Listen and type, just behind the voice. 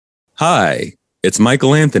Hi, it's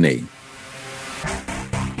Michael Anthony.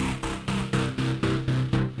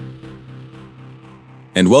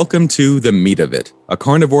 And welcome to The Meat of It, a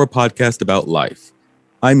carnivore podcast about life.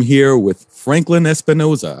 I'm here with Franklyn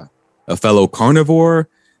Espinoza, a fellow carnivore,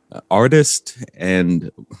 artist, and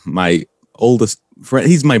my oldest friend.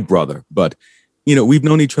 He's my brother, but we've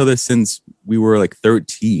known each other since we were like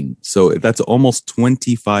 13. So that's almost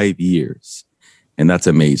 25 years. And that's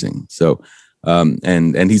amazing. So,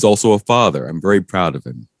 and he's also a father. I'm very proud of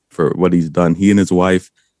him for what he's done. He and his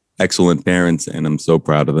wife, excellent parents, and I'm so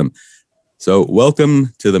proud of them. So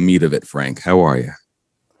welcome to The Meat of It, Frank. How are you?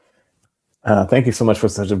 Thank you so much for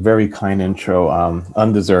such a very kind intro.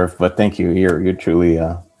 Undeserved, but thank you. You're truly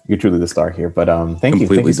the star here. But thank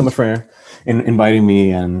you so much for inviting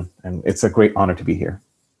me, and it's a great honor to be here.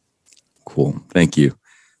 Cool, thank you.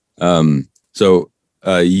 So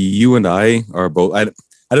you and I are both.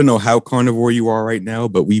 I don't know how carnivore you are right now,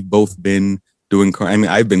 but we've both been doing.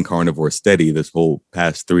 I've been carnivore steady this whole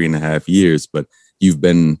past 3.5 years, but you've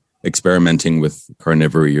been experimenting with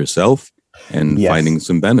carnivory yourself and finding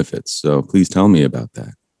some benefits. So please tell me about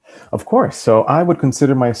that. Of course. So I would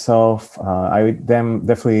consider myself, I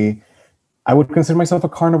would consider myself a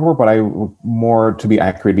carnivore, but I more, to be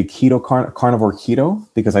accurate, be Carnivore-Keto,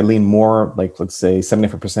 because I lean more like, let's say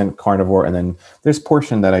 75% carnivore. And then there's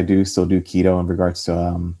portion that I still do keto in regards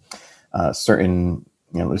to certain,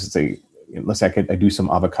 let's say I do some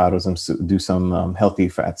avocados and do some healthy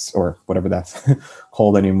fats or whatever that's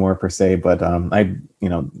called anymore per se. But I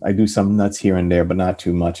do some nuts here and there, but not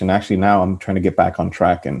too much. And actually now I'm trying to get back on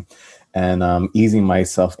track and easing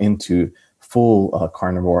myself into full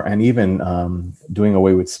carnivore, and even doing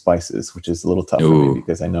away with spices, which is a little tough for me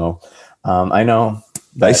because I know that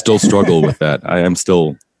I still struggle with that. I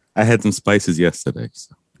had some spices yesterday.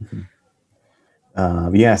 So.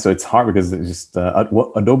 Mm-hmm. So it's hard because it's just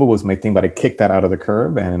adobo was my thing, but I kicked that out of the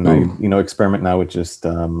curb, and I experiment now with just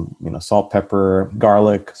salt, pepper,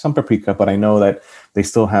 garlic, some paprika. But I know that they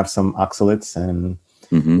still have some oxalates and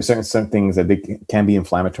there's certain things that they can be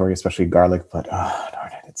inflammatory, especially garlic. But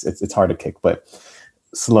darn it, it's hard to kick, but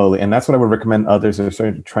slowly. And that's what I would recommend others who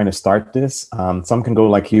are trying to start this. Some can go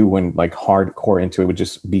like you, when like hardcore into it with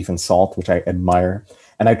just beef and salt, which I admire,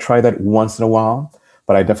 and I try that once in a while.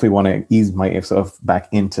 But I definitely want to ease myself back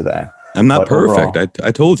into that. I'm not perfect. Overall,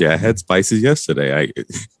 I told you I had spices yesterday.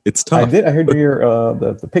 It's tough. I did. I heard your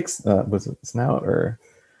the pigs was it snout, or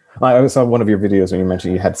I saw one of your videos when you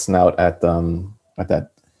mentioned you had snout at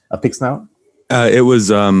that a pig snout. It was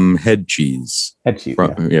head cheese. Head cheese.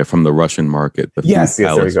 From the Russian market. Yes.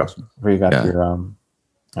 There you go. Where you got your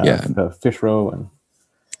the fish roe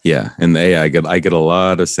and I get a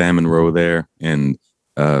lot of salmon roe there, and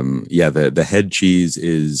the head cheese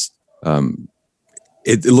is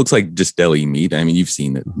it looks like just deli meat. I mean, you've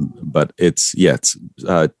seen it, but it's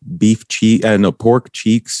beef cheek, pork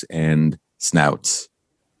cheeks and snouts.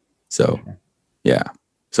 So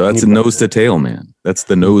so that's a nose to tail, man. That's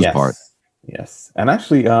the nose part. Yes. And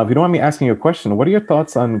actually, if you don't mind me asking you a question, what are your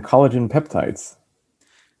thoughts on collagen peptides?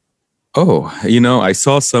 I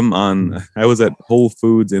saw some I was at Whole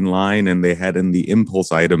Foods in line, and they had in the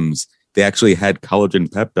impulse items, they actually had collagen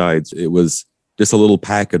peptides. It was just a little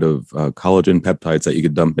packet of collagen peptides that you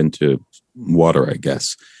could dump into water, I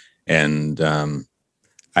guess. And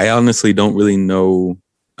I honestly don't really know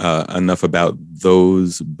enough about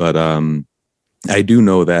those, but I do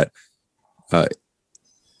know that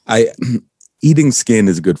eating skin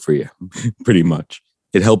is good for you, pretty much.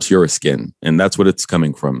 It helps your skin, and that's what it's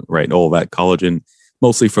coming from, right? All that collagen,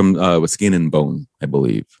 mostly from skin and bone, I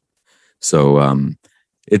believe. So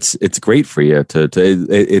it's great for you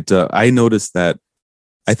I noticed that.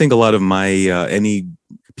 I think a lot of my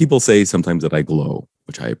people say sometimes that I glow,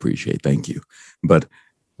 which I appreciate. Thank you. But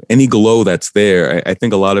any glow that's there, I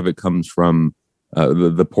think a lot of it comes from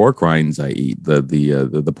the pork rinds I eat,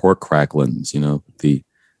 the pork cracklings,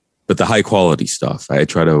 but the high quality stuff I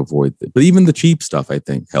try to avoid. But even the cheap stuff I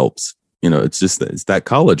think helps. It's that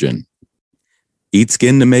collagen. Eat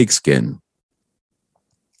skin to make skin.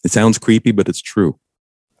 It sounds creepy, but it's true.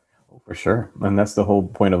 For sure. And that's the whole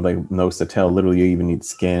point of like nose to tail. Literally, you even need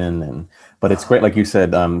skin. But it's great. Like you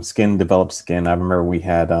said, skin develops skin. I remember we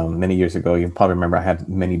had many years ago, you probably remember I had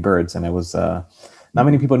many birds, and I was, not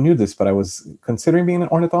many people knew this, but I was considering being an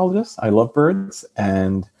ornithologist. I love birds.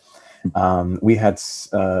 And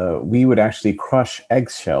we would actually crush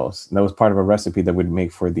eggshells. That was part of a recipe that we'd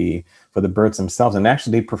make for the birds themselves. And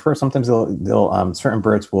actually they prefer, sometimes they'll certain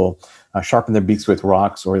birds will sharpen their beaks with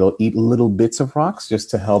rocks, or they'll eat little bits of rocks just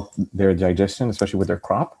to help their digestion, especially with their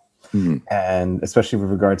crop. Mhm. And especially with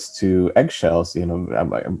regards to eggshells,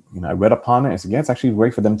 I read upon it. I said, yeah, it's actually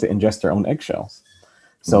great for them to ingest their own eggshells.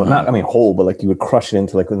 So not, I Wow. mean, whole, but like you would crush it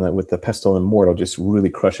into like with the pestle and mortar, just really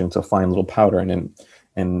crush it into a fine little powder, and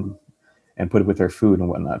then and put it with their food and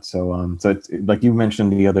whatnot. So it's like you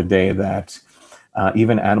mentioned the other day that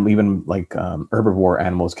even like herbivore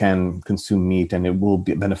animals can consume meat and it will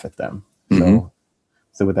benefit them. Hmm.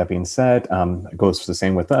 So with that being said, it goes the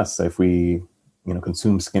same with us. If we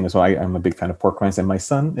consume skin as well, I'm a big fan of pork rinds, and my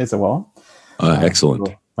son is as well. Excellent.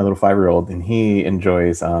 My little 5-year-old, and he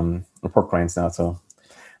enjoys pork rinds now. So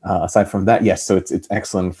aside from that, yes, so it's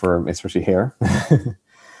excellent for especially hair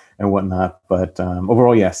and whatnot. But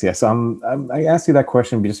overall, yes. So I asked you that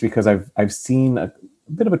question just because I've seen a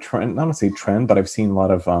bit of a trend, not to say trend, but I've seen a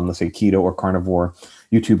lot of let's say keto or carnivore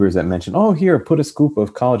YouTubers that mention, oh, here, put a scoop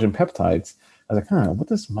of collagen peptides. I was like, what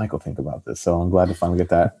does Michael think about this? So I'm glad to finally get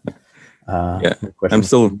that Yeah, I'm question.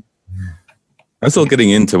 still I'm still getting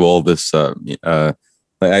into all this.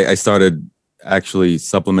 I started actually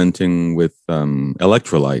supplementing with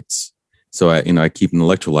electrolytes. So I keep an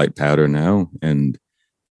electrolyte powder now, and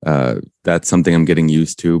that's something I'm getting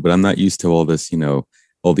used to. But I'm not used to all this,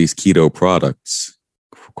 all these keto products,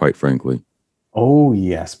 quite frankly. Oh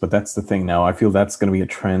yes, but that's the thing now. I feel that's going to be a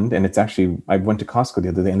trend, and it's actually. I went to Costco the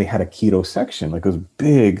other day, and they had a keto section. Like it was a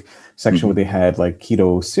big section where Hmm. they had like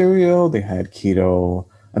keto cereal, they had keto,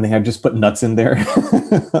 and they had just put nuts in there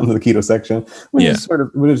on the keto section, Yeah, it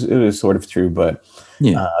is sort of true. But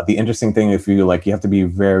yeah. the interesting thing, if you like, you have to be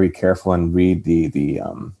very careful and read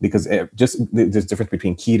because there's difference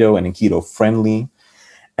between keto and keto friendly.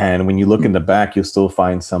 And when you look in the back, you'll still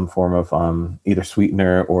find some form of either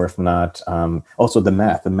sweetener, or if not, also the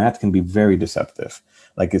math. The math can be very deceptive.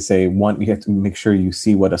 Like it say you have to make sure you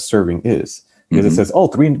see what a serving is, because it Hmm. says, oh,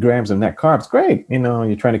 3 grams of net carbs. Great.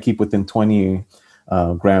 You're trying to keep within 20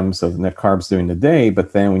 grams of net carbs during the day.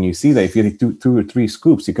 But then when you see that, if you take two or three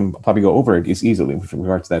scoops, you can probably go over it easily with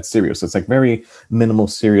regard to that cereal. So it's like very minimal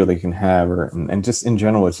cereal that you can have, and just in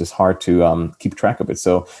general, it's just hard to keep track of it.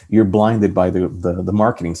 So you're blinded by the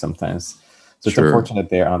marketing sometimes. So it's Sure. unfortunate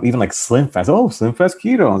there. Even like Slim Fast. Oh, Slim Fast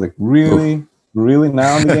keto. I was like, Oof. really, really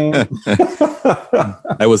now in the game.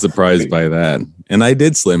 I was surprised by that, and I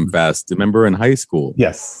did slim fast. Remember in high school?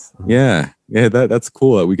 Yes. Yeah, yeah. That's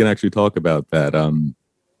cool. We can actually talk about that.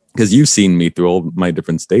 Because you've seen me through all my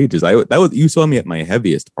different stages. You saw me at my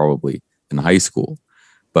heaviest probably in high school.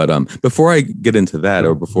 But before I get into that, or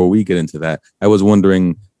Sure. before we get into that, I was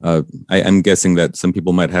wondering. I'm guessing that some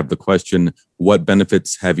people might have the question: what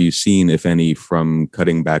benefits have you seen, if any, from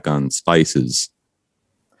cutting back on spices?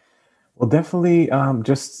 Well, definitely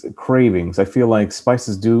just cravings. I feel like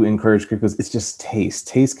spices do encourage because it's just taste.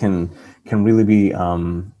 Taste can really be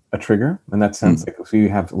a trigger in that sense. Mm, Like if you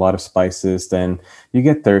have a lot of spices, then you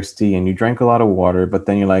get thirsty and you drank a lot of water, but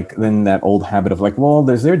then you're like, then that old habit of like, well,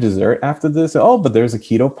 there's their dessert after this. Oh, but there's a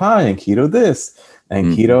keto pie and keto this and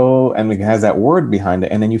mm, keto, and it has that word behind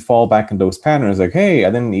it. And then you fall back in those patterns like, hey,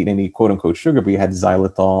 I didn't eat any quote unquote sugar, but you had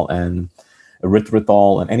xylitol and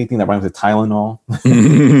erythritol and anything that rhymes with Tylenol.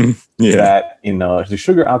 yeah. That the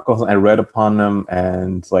sugar alcohol, I read upon them,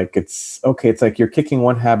 and like it's okay, it's like you're kicking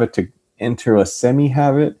one habit to enter a semi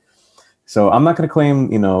habit. So I'm not going to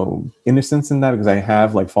claim innocence in that, because I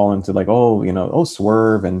have like fallen into like,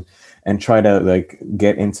 swerve and try to like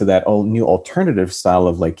get into that old new alternative style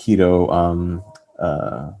of like keto,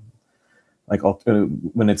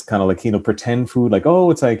 when it's kind of like pretend food, like,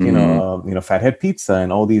 oh, it's like Hmm. fathead pizza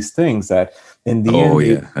and all these things that in the Oh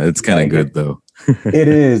end yeah, it's kind of good though. it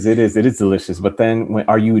is delicious. But then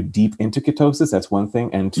are you deep into ketosis? That's one thing.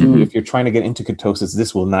 And two, Hmm. if you're trying to get into ketosis,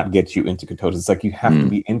 this will not get you into ketosis. It's like you have to Mm.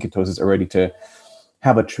 be in ketosis already to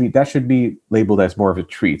have a treat. That should be labeled as more of a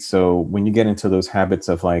treat. So when you get into those habits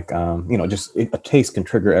of like, a taste can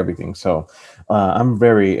trigger everything. So I'm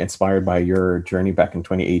very inspired by your journey back in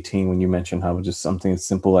 2018 when you mentioned how just something as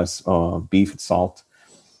simple as beef, salt,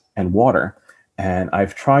 and water. And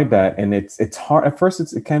I've tried that, and it's hard at first.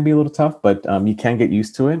 It can be a little tough, but you can get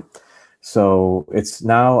used to it. So it's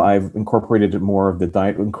now I've incorporated more of the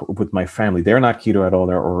diet with my family. They're not keto at all,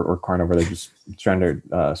 or carnivore. They're just standard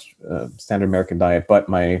American diet. But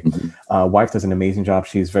my Mhm. wife does an amazing job.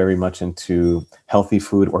 She's very much into healthy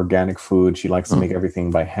food, organic food. She likes to Oh, make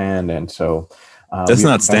everything by hand, and so that's we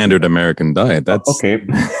not have. standard American diet. Okay.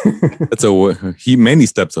 He many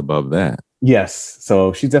steps above that. Yes,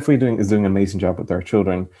 so she's definitely doing an amazing job with our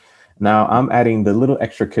children. Now I'm adding the little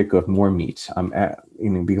extra kick of more meat.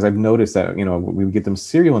 Because I've noticed that we get them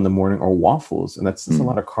cereal in the morning or waffles, and that's a Mm.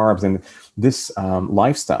 lot of carbs. And this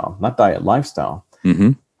lifestyle, not diet, lifestyle.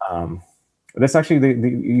 Hmm. Um, that's actually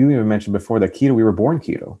you even mentioned before that keto. We were born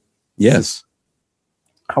keto. This is Yes.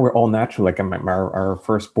 how we're all natural. Like our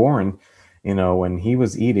firstborn, when he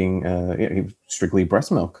was eating, he was strictly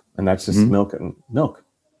breast milk, and that's just Hmm. milk and milk,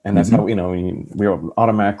 and that's Hmm. how we're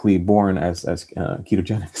automatically born as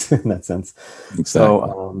ketogenics in that sense. So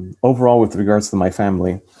Exactly. overall, with regards to my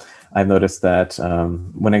family, I've noticed that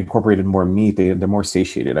when I incorporated more meat, they're more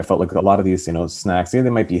satiated. I felt like a lot of these, snacks, they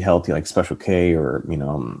might be healthy, like Special K or,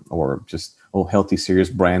 or just healthy, serious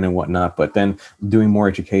brand and whatnot. But then doing more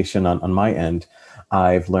education on my end,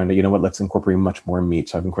 I've learned that, let's incorporate much more meat.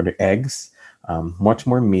 So I've incorporated eggs, much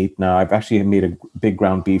more meat. Now I've actually made a big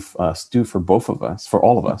ground beef stew for both of us, for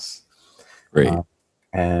all of us. Great.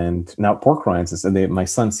 And now pork rinds. And my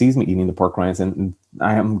son sees me eating the pork rinds, and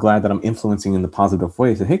I am glad that I'm influencing in the positive way.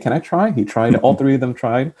 He said, "Hey, can I try?" He tried. All three of them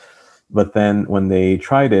tried, but then when they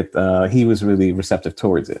tried it, he was really receptive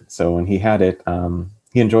towards it. So when he had it,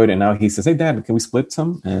 he enjoyed it. Now he says, "Hey, Dad, can we split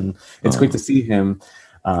some?" And it's great to Uh, see him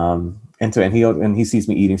into it. And he sees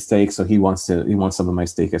me eating steak, so he wants some of my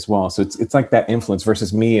steak as well. So it's like that influence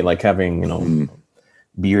versus me like having mm,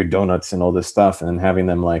 beer donuts and all this stuff and having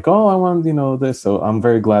them like, oh, I want, this. So I'm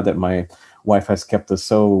very glad that my wife has kept us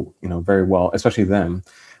so, very well, especially them,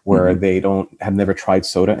 where mhm, they have never tried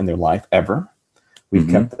soda in their life ever. We've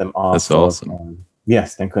mhm. kept them That's off of, awesome.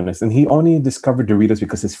 yes, thank goodness. And he only discovered Doritos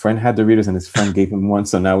because his friend had Doritos and his friend gave him one.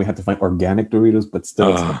 So now we have to find organic Doritos, but still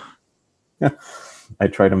it's like, Ah, yeah. I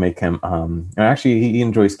try to make him. And actually, he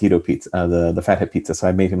enjoys keto pizza, the fathead pizza. So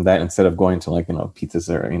I made him that instead of going to like pizzas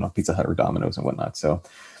or Pizza Hut or Domino's and whatnot. So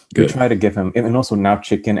we good. try to give him, and also now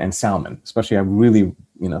chicken and salmon. Especially, I really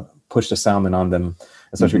push the salmon on them,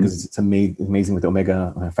 especially Hmm. because it's amazing with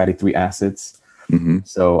omega fatty 3 acids. Hmm.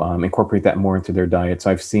 So incorporate that more into their diet. So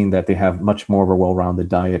I've seen that they have much more of a well-rounded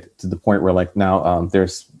diet to the point where like now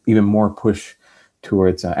there's even more push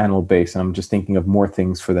towards animal based. And I'm just thinking of more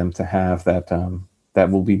things for them to have that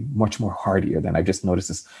will be much more heartier than I just noticed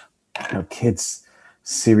this, kids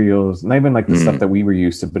cereals, not even like the stuff Mm. that we were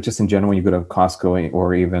used to, but just in general, when you go to Costco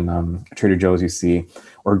or even Trader Joe's, you see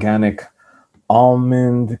organic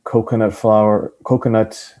almond, coconut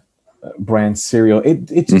brand cereal. It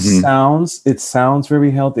just Hmm. sounds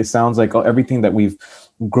very healthy. It sounds like everything that we've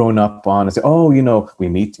grown up on. It's we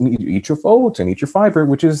eat your oats and eat your fiber,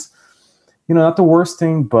 which is not the worst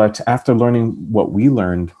thing. But after learning what we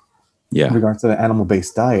learned in Yeah. regards to the animal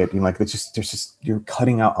based diet, like there's just you're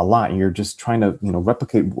cutting out a lot, and you're just trying to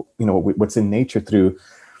replicate what's in nature through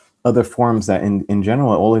other forms that in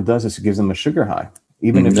general all it does is it gives them a sugar high,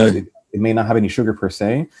 even if Mm-hmm. it may not have any sugar per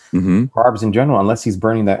se. Hmm. Carbs in general, unless he's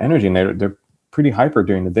burning that energy, and they're pretty hyper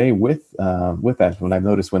during the day with that. When I've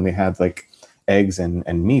noticed when they have like eggs and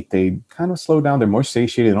meat, they kind of slow down. They're more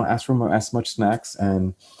satiated. They don't ask for as much snacks,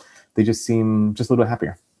 and they just seem just a little bit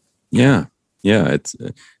happier. Yeah. Yeah. It's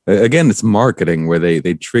again, it's marketing where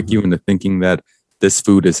they trick you Mhm. into thinking that this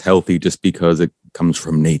food is healthy just because it comes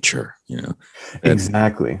from nature. That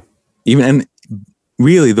Exactly. even and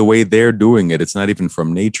really the way they're doing it, it's not even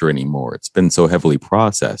from nature anymore. It's been so heavily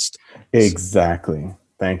processed. So, Exactly.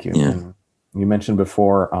 Thank you. yeah. And you mentioned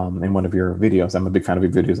before in one of your videos, I'm a big fan of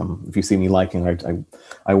your videos. If you see me liking,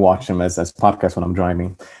 I watch them as podcasts when I'm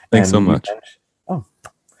driving. Thanks so And you much. mentioned, oh,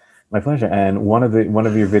 my pleasure. And one of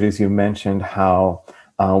your videos, you mentioned how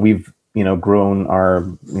we've grown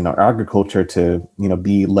our agriculture to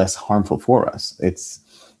be less harmful for us. Hmm. It's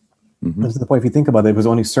to the point, if you think about it, there was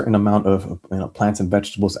only a certain amount of plants and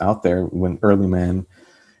vegetables out there when early man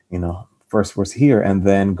first was here, and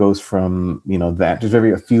then goes from that there's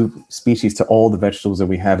very a few species to all the vegetables that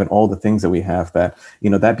we have and all the things that we have that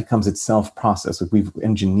that becomes itself processed. Like we've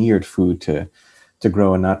engineered food to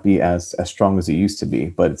grow and not be as strong as it used to be,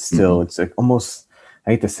 but Hmm. it's like almost,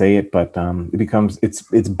 I hate to say it, but it becomes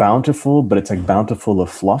it's bountiful, but it's like bountiful of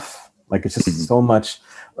fluff. Like it's just Hmm. so much.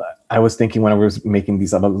 I was thinking when I was making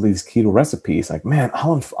these keto recipes, like, man,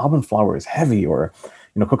 almond flour is heavy, or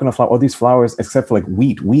coconut flour, all these flours, except for like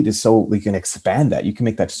wheat. Wheat is so you can expand that. You can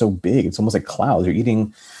make that so big. It's almost like clouds. You're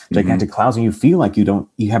eating Hmm. gigantic clouds, and you feel like you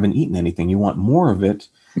haven't eaten anything. You want more of it,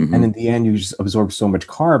 and Hmm. in the end, you just absorb so much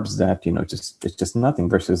carbs that it's just nothing.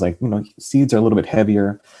 Versus like seeds are a little bit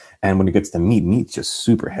heavier, and when it gets to meat's just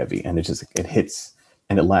super heavy, and it hits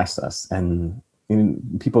and it lasts us. And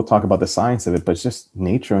people talk about the science of it, but it's just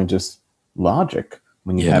nature and just logic.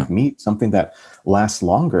 When you Yeah. have meat, something that lasts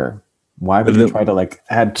longer, why But would you try to like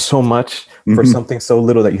add so much for mhm. something so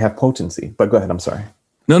little that you have potency? But go ahead. I'm sorry.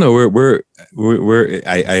 No, no,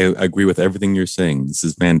 I agree with everything you're saying. This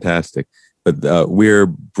is fantastic, but we're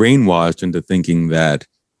brainwashed into thinking that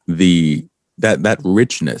the that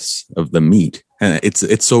richness of the meat, and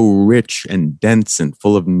it's so rich and dense and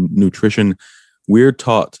full of nutrition. We're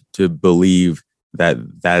taught to believe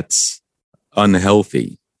that's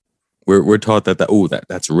unhealthy. We're taught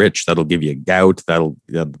that's rich. That'll give you gout. That'll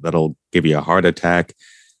give you a heart attack.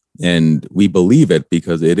 And we believe it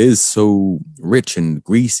because it is so rich and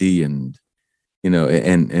greasy, and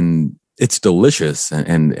and it's delicious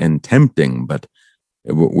and tempting. But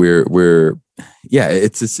we're yeah,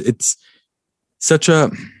 it's such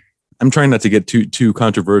a. I'm trying not to get too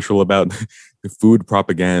controversial about food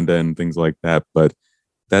propaganda and things like that, but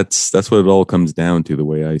that's what it all comes down to, the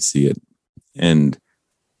way I see it. And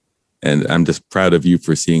I'm just proud of you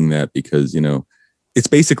for seeing that, because it's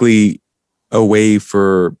basically a way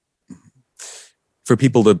for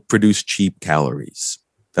people to produce cheap calories.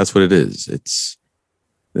 That's what it is. It's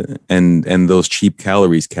and those cheap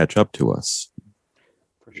calories catch up to us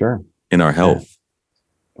For sure. in our health.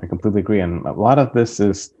 Yeah, I completely agree. And a lot of this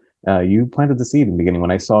is you planted the seed in the beginning.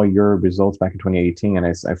 When I saw your results back in 2018, and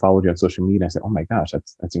I followed you on social media, I said, "Oh my gosh,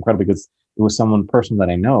 that's incredible!" Because it was person that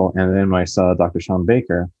I know. And then when I saw Dr. Sean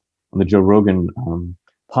Baker on the Joe Rogan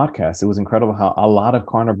podcast, it was incredible how a lot of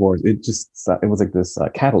carnivores. It was like this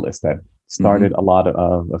catalyst that started a lot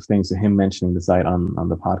of things. To him mentioning the site on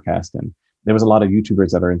the podcast, and there was a lot of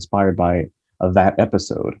YouTubers that are inspired by that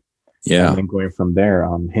episode. Yeah. And then going from there,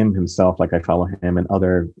 him himself, like I follow him and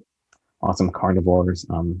other awesome carnivores.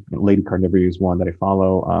 Lady Carnivore is one that I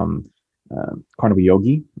follow. Carnivore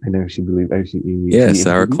Yogi. I know she believes. Yeah,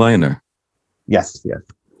 Sarah Kleiner. Yes.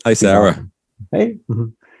 Hi, Sarah. Hey.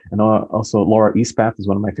 And also Laura Eastpath is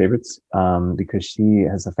one of my favorites because she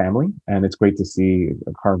has a family, and it's great to see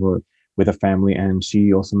a carnivore with a family. And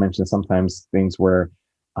she also mentioned sometimes things where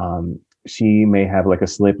she may have like a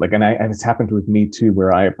slip, and it's happened with me too,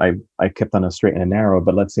 where I kept on a straight and a narrow.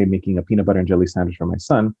 But let's say making a peanut butter and jelly sandwich for my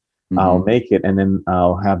son. I'll make it, and then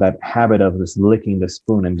I'll have that habit of just licking the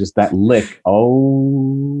spoon, and just that lick.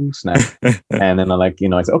 Oh snap! And then I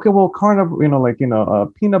say, okay, well, carnivore,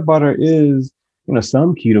 peanut butter is,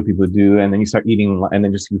 some keto people do, and then you start eating, and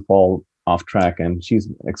then just you fall off track. And she's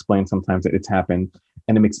explained sometimes that it's happened,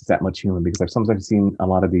 and it makes it that much human, because I've sometimes seen a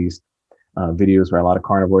lot of these videos where a lot of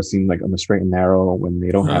carnivores seem like on the straight and narrow when they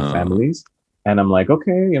don't have families, and I'm like,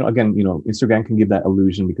 okay, again, Instagram can give that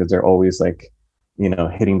illusion because they're always like,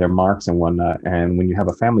 hitting their marks and whatnot. And when you have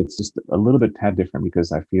a family, it's just a little bit tad different,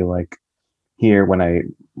 because I feel like here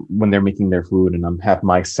when they're making their food and I'm have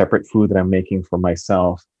my separate food that I'm making for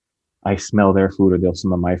myself, I smell their food or they'll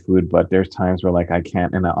smell my food. But there's times where I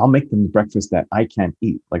can't, and I'll make them breakfast that I can't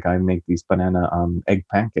eat. Like I make these banana egg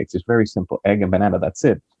pancakes. It's very simple, egg and banana. That's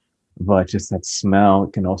it. But just that smell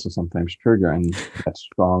can also sometimes trigger, and that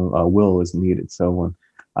strong will is needed. So when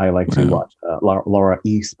I like to watch Laura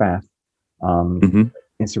E. Spath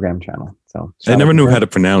Instagram channel. So I never knew how to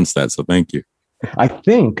pronounce that, so thank you. I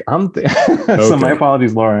think okay. So my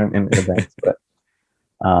apologies, Laura, in advance, but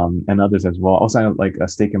and others as well. Also, like a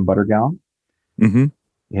steak and butter gal.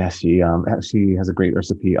 Yeah, she has a great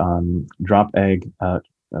recipe on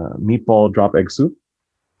meatball drop egg soup.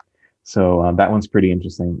 So that one's pretty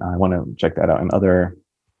interesting. I want to check that out, and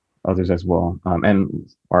others as well.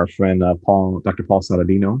 And our friend Dr. Paul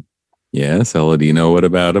Saladino. Yeah, Saladino. What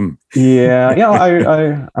about him?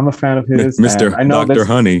 Yeah, I'm a fan of his. Mr. I know Dr.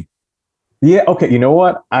 Honey. Yeah, okay. You know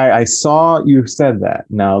what? I saw you said that.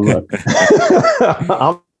 Now look,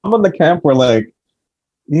 I'm on the camp where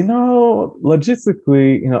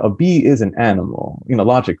logistically, a bee is an animal.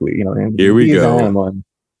 Logically, Here we go.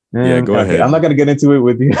 Yeah, go ahead. I'm not going to get into it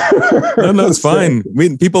with you. No, it's fine.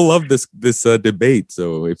 People love this debate.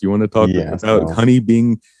 So if you want to talk about honey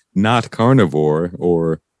being not carnivore,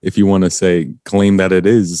 or if you want to claim that it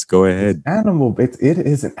is, go ahead. Animal, it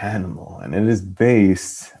is an animal, and it is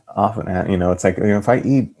based off it's like, if I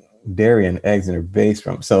eat dairy and eggs, and they're based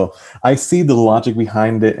from. So I see the logic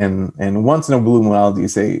behind it, and once in a blue moon, I'll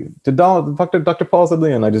say to Dr. Paul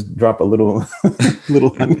Sadley, and I just drop a little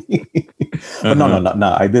honey. But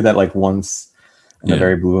no. I did that once in a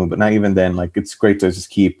very blue moon, but not even then. It's great to just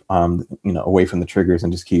keep away from the triggers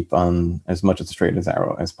and just keep on as much as straight as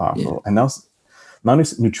arrow as possible. And also, not only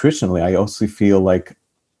nutritionally, I also feel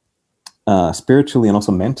spiritually and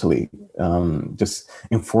also mentally, just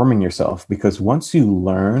informing yourself, because once you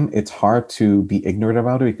learn, it's hard to be ignorant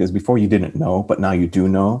about it, because before you didn't know, but now you do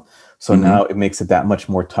know. So now it makes it that much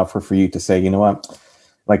more tougher for you to say, you know what,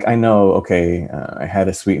 I know, okay, I had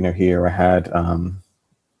a sweetener here. I had,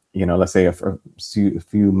 let's say a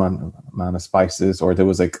few amount of spices, or there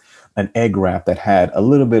was an egg wrap that had a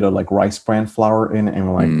little bit of rice bran flour in it.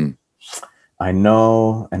 And we're I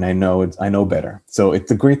know better. So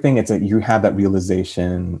it's a great thing. It's you have that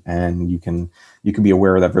realization, and you can be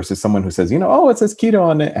aware of that, versus someone who says, it says keto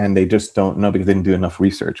on it, and they just don't know because they didn't do enough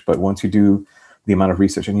research. But once you do the amount of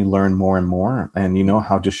research, and you learn more and more, and you know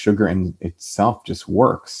how just sugar in itself just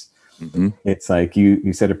works. Mm-hmm. It's like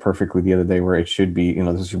you said it perfectly the other day, where it should be,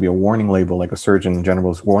 there should be a warning label, like a Surgeon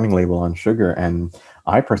General's warning label on sugar. And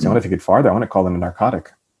I personally want to take it farther. I want to call them a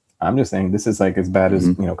narcotic. I'm just saying this is like as bad as,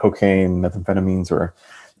 cocaine, methamphetamines, or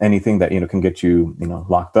anything that, can get you,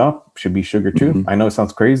 locked up, should be sugar too. Mm-hmm. I know it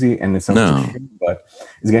sounds crazy and it sounds extreme, but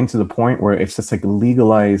it's getting to the point where it's just like a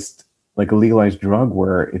legalized drug,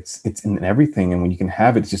 where it's in everything. And when you can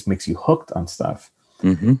have it, it just makes you hooked on stuff.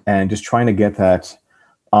 Mm-hmm. And just trying to get that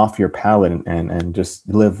off your palate and just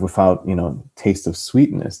live without, taste of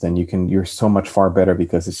sweetness, then you're so much far better,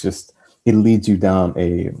 because it leads you down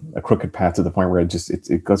a crooked path to the point where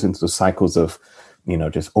it goes into the cycles of,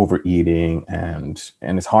 just overeating, and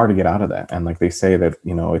it's hard to get out of that. And like they say that,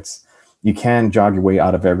 you can jog your way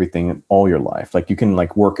out of everything all your life. Like you can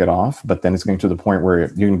like work it off, but then it's going to the point where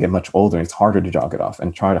you're going to get much older and it's harder to jog it off,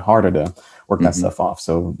 and harder to work that stuff off.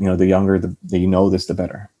 So, the younger this, the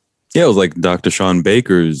better. Yeah, it was like Dr. Sean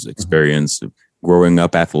Baker's experience growing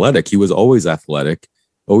up athletic. He was always athletic,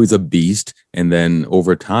 always a beast. And then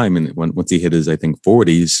over time, and once he hit his, I think,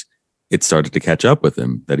 40s, it started to catch up with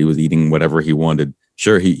him that he was eating whatever he wanted.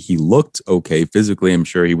 Sure, he looked okay physically. I'm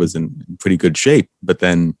sure he was in pretty good shape. But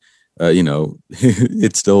then,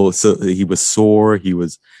 it's still, so he was sore. He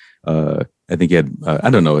was, I think he had, I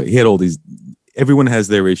don't know, he had all these, everyone has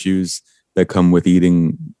their issues that come with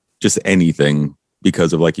eating just anything,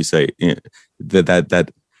 because of, like you say,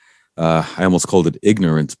 that I almost called it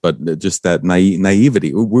ignorance, but just that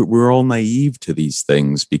naivety. We're all naive to these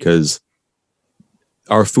things because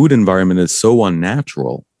our food environment is so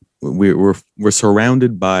unnatural. We're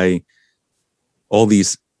surrounded by all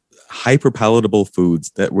these hyper palatable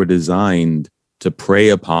foods that were designed to prey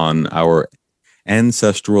upon our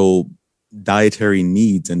ancestral dietary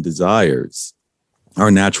needs and desires,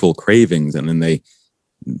 our natural cravings, and then they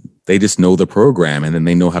just know the program, and then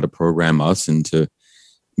they know how to program us into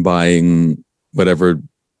buying whatever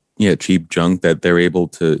cheap junk that they're able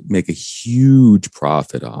to make a huge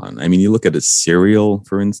profit on. I mean, you look at a cereal,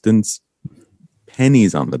 for instance,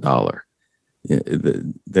 pennies on the dollar.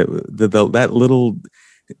 That little,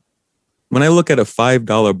 when I look at a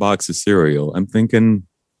 $5 box of cereal, I'm thinking,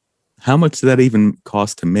 how much did that even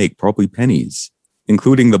cost to make? Probably pennies,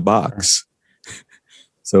 including the box.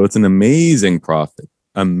 So it's an amazing profit.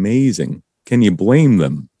 Amazing. Can you blame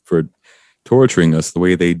them for torturing us the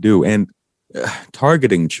way they do? And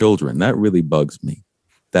targeting children, that really bugs me.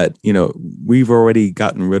 That, we've already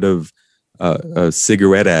gotten rid of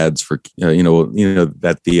cigarette ads for,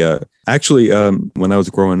 that the, actually, when I was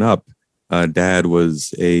growing up, Dad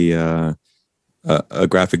was a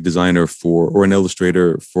graphic designer or an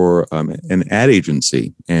illustrator for an ad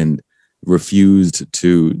agency, and refused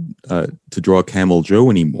to draw Camel Joe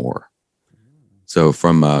anymore. So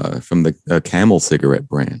from the Camel cigarette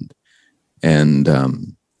brand, and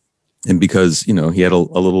because he had a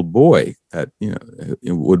little boy that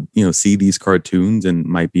would see these cartoons and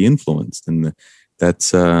might be influenced, and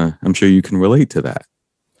that's I'm sure you can relate to that.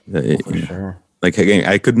 For sure. Like, again,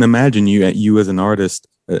 I couldn't imagine you as an artist,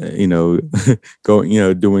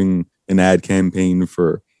 going doing an ad campaign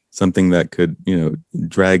for something that could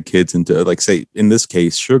drag kids into, like, say in this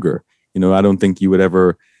case, sugar. I don't think you would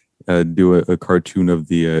ever do a cartoon of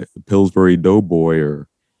the Pillsbury Doughboy, or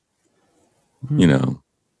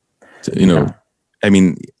I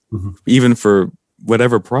mean, even for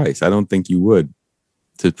whatever price, I don't think you would,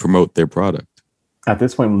 to promote their product. At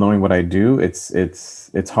this point, knowing what I do,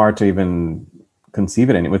 it's hard to even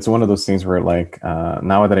conceive it anymore. It's one of those things where, like,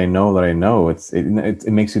 now that I know, it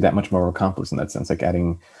makes you that much more accomplished in that sense, like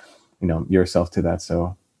adding yourself to that.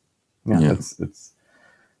 So it's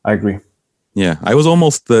I agree. Yeah, I was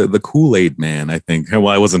almost the Kool-Aid man, I think. Well,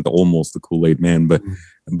 I wasn't almost the Kool-Aid man, but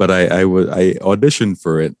I auditioned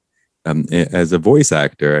for it as a voice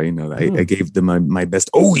actor. I gave them my best.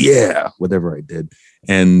 Oh yeah, whatever I did,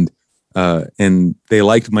 and they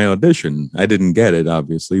liked my audition. I didn't get it,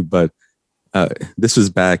 obviously, but this was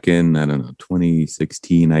back in, I don't know,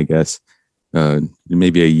 2016, I guess,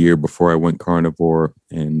 maybe a year before I went carnivore,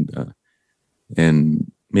 and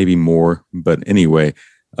maybe more. But anyway.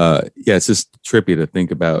 It's just trippy to think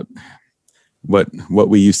about what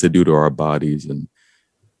we used to do to our bodies,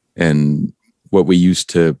 and what we used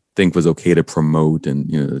to think was okay to promote, and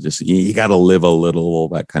just you got to live a little, all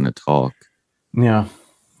that kind of talk. Yeah,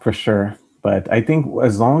 for sure. But I think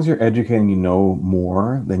as long as you're educating,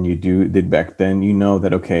 more than you did back then,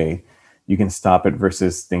 that, okay, you can stop it,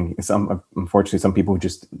 versus unfortunately, some people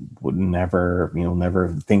just would never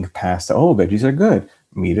think past, oh, veggies are good.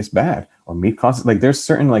 meat is bad or meat causes, like there's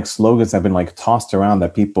certain like slogans that have been like tossed around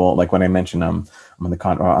that people, like when I mentioned I'm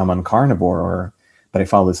on carnivore, or but I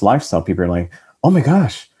follow this lifestyle, people are like, oh my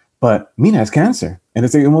gosh, but meat has cancer. And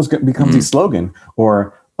it's, it almost becomes a slogan.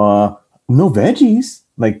 Or no veggies,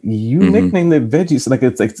 like you nickname the veggies, like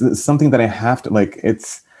it's like it's something that I have to, like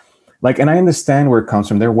it's like, and I understand where it comes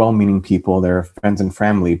from. They're well-meaning people, they're friends and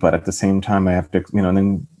family, but at the same time, I have to, and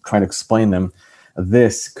then try to explain them.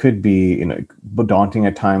 This could be, daunting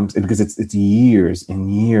at times because it's years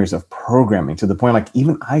and years of programming to the point, like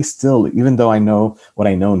even though I know what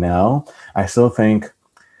I know now, I still think,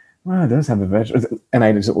 well, it does have a veg, and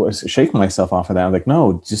I just was shaking myself off of that. I'm like,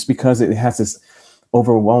 no, just because it has this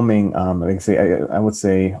overwhelming, I would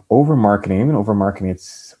say over marketing, even over marketing,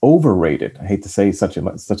 it's overrated. I hate to say such a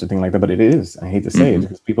thing like that, but it is. I hate to say it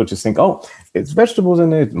because people just think, oh, it's vegetables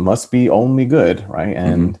and it must be only good, right?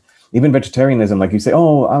 And even vegetarianism, like you say,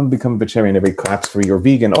 oh, I'm becoming vegetarian, everybody claps for you, or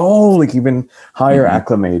vegan, oh, like even higher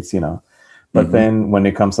acclimates, But then when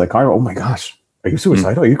it comes to like carnivore, oh my gosh, are you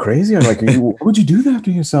suicidal? Are you crazy? I'm like, why would you do that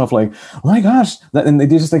to yourself? Like, oh my gosh. And they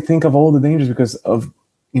just like think of all the dangers because of,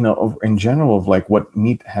 of in general, of like what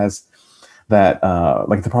meat has, that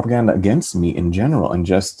like the propaganda against meat in general, and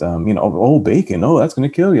just, oh, bacon, oh, that's going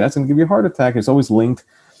to kill you. That's going to give you a heart attack. It's always linked.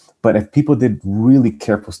 But if people did really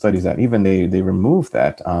careful studies, that even they removed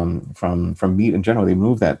that from meat in general, they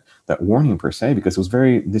removed that warning per se, because it was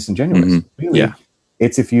very disingenuous. Really, Yeah.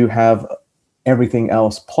 it's if you have everything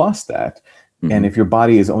else plus that, and if your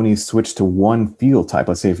body is only switched to one fuel type,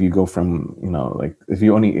 let's say if you go from, like if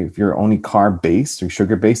you're only carb based or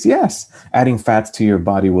sugar based, yes, adding fats to your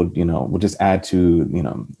body will just add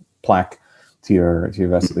to plaque to your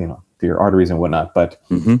vessel, to your arteries and whatnot. But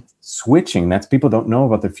switching, that's, people don't know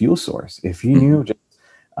about the fuel source. If you knew just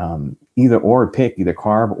either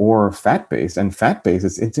carb or fat based, and fat based,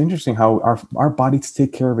 it's interesting how our bodies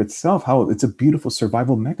take care of itself, how it's a beautiful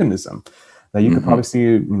survival mechanism that you could probably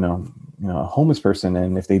see, a homeless person,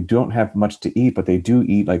 and if they don't have much to eat, but they do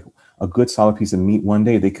eat like a good solid piece of meat one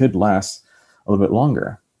day, they could last a little bit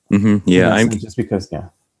longer. Yeah. I'm just because,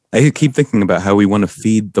 I keep thinking about how we want to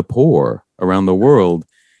feed the poor around the world.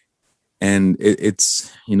 And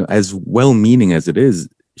it's, as well-meaning as it is,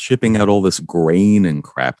 shipping out all this grain and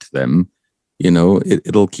crap to them,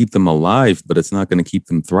 it'll keep them alive, but it's not going to keep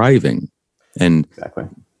them thriving. And exactly.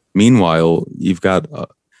 Meanwhile, you've got,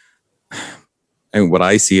 and what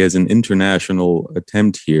I see as an international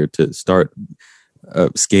attempt here to start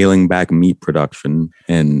scaling back meat production.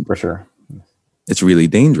 And for sure, it's really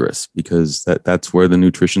dangerous because that's where the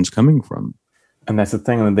nutrition's coming from. And that's the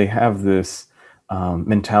thing, that they have this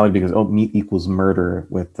mentality because, oh, meat equals murder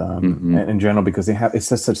with in general, because it's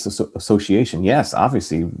just such association. Yes,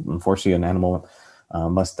 obviously, unfortunately, an animal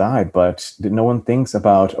must die, but no one thinks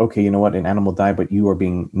about, okay, you know what, an animal died, but you are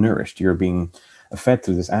being nourished, you're being fed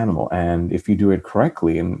through this animal, and if you do it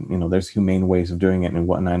correctly, and there's humane ways of doing it and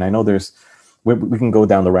whatnot. And I know we can go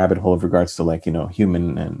down the rabbit hole of regards to like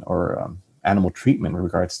human or animal treatment in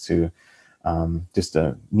regards to just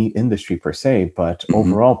the meat industry per se, but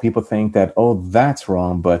overall people think that, oh, that's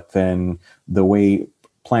wrong, but then the way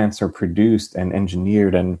plants are produced and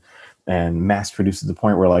engineered and mass produced to the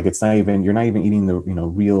point where like you're not even eating the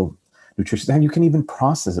real nutrition, and you can even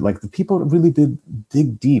process it. Like the people really did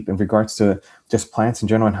dig deep in regards to just plants in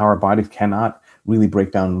general and how our body cannot really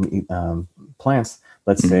break down plants.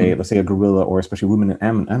 Let's say a gorilla, or especially ruminant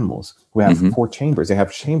animals who have 4 chambers. They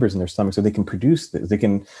have chambers in their stomach so they can produce this. They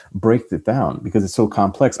can break it down because it's so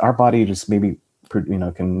complex. Our body just maybe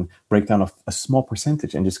can break down a small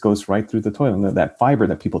percentage and just goes right through the toilet. And that fiber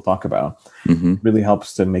that people talk about really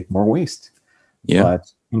helps to make more waste. Yeah.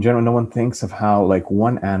 But in general, no one thinks of how like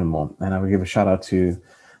one animal, and I would give a shout out to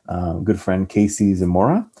good friend Casey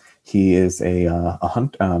Zamora. He is a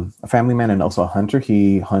family man and also a hunter.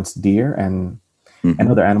 He hunts deer and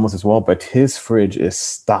other animals as well, but his fridge is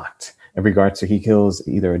stocked in regards to, he kills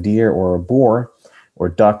either a deer or a boar or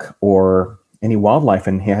duck or any wildlife,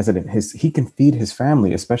 and he has it in he can feed his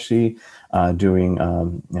family, especially during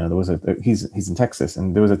he's in Texas,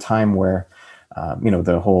 and there was a time where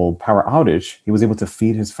the whole power outage, he was able to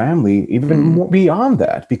feed his family even more beyond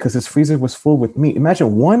that because his freezer was full with meat. Imagine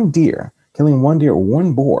killing one deer or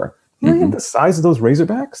one boar. The size of those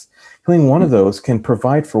razorbacks, killing one of those can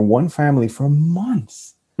provide for one family for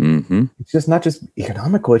months. It's just not just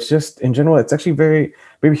economical. It's just in general, it's actually very,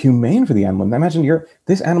 very humane for the animal. Imagine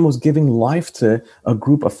this animal is giving life to a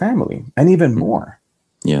group of family and even more.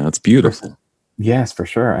 Yeah, it's beautiful. Yes, for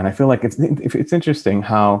sure. And I feel like it's interesting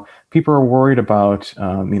how people are worried about,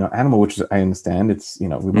 animal, which I understand. It's, we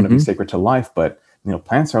want to be sacred to life, but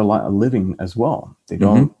plants are living as well. They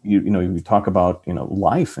don't, you talk about,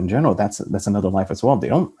 life in general. That's another life as well. They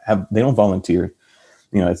don't volunteer.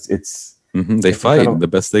 It's They it's fight incredible. the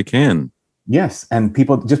best they can. Yes, and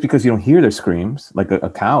people, just because you don't hear their screams, like a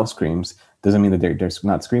cow screams, doesn't mean that they're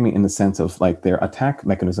not screaming in the sense of like their attack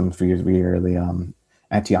mechanism for the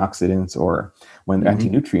antioxidants or when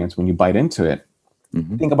anti-nutrients. When you bite into it,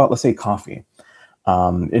 think about, let's say, coffee.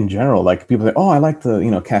 In general, like people say, oh, I like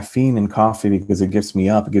the caffeine in coffee because it gets me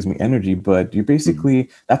up, it gives me energy. But you basically,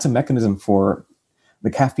 that's a mechanism for the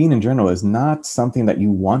caffeine in general is not something that you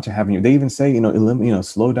want to have in your. They even say,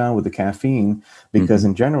 slow down with the caffeine because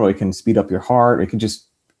in general it can speed up your heart. It can just,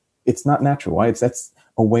 it's not natural. Why? That's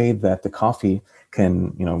a way that the coffee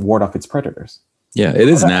can, ward off its predators. Yeah, it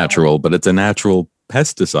is natural, but it's a natural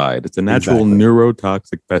pesticide. It's a natural Exactly.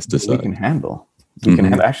 neurotoxic pesticide. We can handle. We can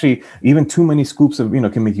handle. Actually, even too many scoops of,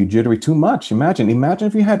 can make you jittery. Too much. Imagine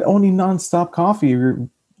if you had only nonstop coffee, it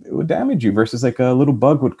would damage you. Versus like a little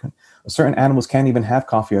bug would. Certain animals can't even have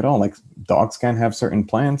coffee at all. Like dogs can't have certain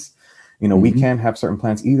plants. We can't have certain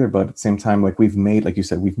plants either. But at the same time, like we've made, like you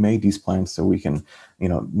said, we've made these plants so we can,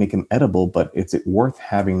 make them edible. But is it worth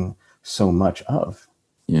having so much of?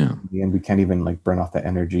 Yeah. And we can't even like burn off that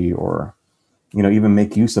energy or, even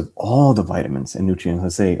make use of all the vitamins and nutrients.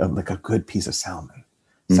 Let's say like a good piece of salmon.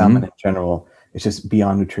 Salmon in general, it's just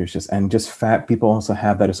beyond nutritious. And just fat, people also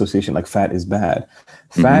have that association, like fat is bad.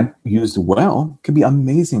 Fat used well could be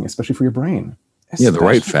amazing, especially for your brain. Yeah, the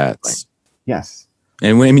right fats. Yes.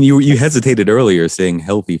 And you hesitated earlier saying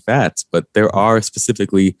healthy fats, but there are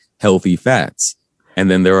specifically healthy fats. And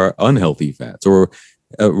then there are unhealthy fats, or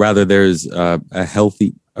rather there's a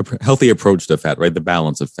healthy approach to fat, right? The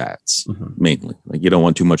balance of fats, mainly. Like you don't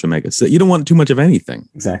want too much omega-6. You don't want too much of anything.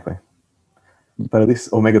 Exactly. But at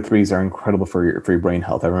least omega-3s are incredible for your brain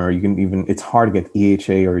health. I remember you can even, it's hard to get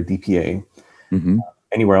EHA or DPA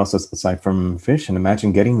anywhere else aside from fish. And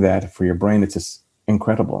imagine getting that for your brain. It's just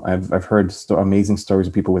incredible. I've heard amazing stories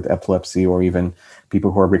of people with epilepsy or even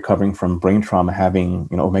people who are recovering from brain trauma having,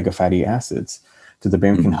 omega fatty acids so the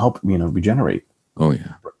brain can help, regenerate. Oh,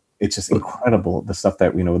 yeah. It's just incredible, the stuff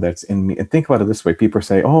that, that's in me. And think about it this way. People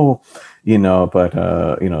say, oh, they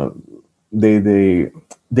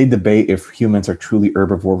debate if humans are truly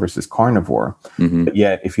herbivore versus carnivore. But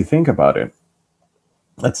yet, if you think about it,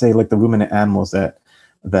 let's say like the ruminant animals that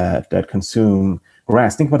consume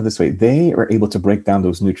grass, think about it this way. They are able to break down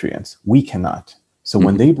those nutrients. We cannot. So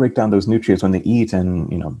when they break down those nutrients, when they eat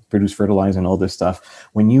and, produce fertilizer and all this stuff,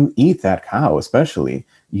 when you eat that cow, especially,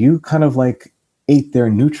 you kind of like ate their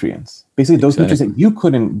nutrients. Basically, those nutrients that you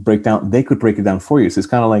couldn't break down, they could break it down for you. So it's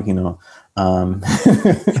kind of like,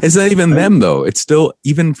 it's not even them though. It's still,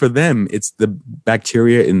 even for them, it's the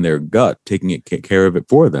bacteria in their gut taking care of it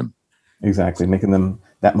for them. Exactly, making them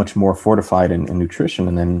that much more fortified in nutrition,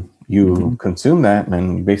 and then you consume that,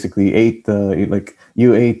 and you basically ate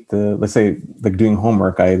let's say like doing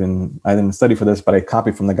homework. I didn't study for this, but I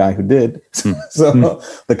copied from the guy who did. So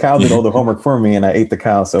the cow did all the homework for me, and I ate the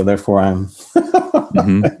cow. So therefore, I'm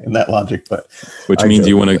in that logic. But which means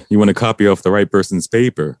you want to copy off the right person's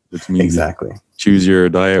paper, which means exactly choose your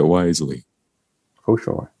diet wisely. For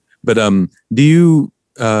sure. But do you?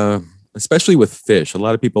 Especially with fish, a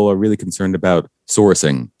lot of people are really concerned about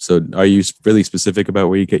sourcing. So are you really specific about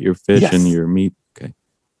where you get your fish and your meat? Okay.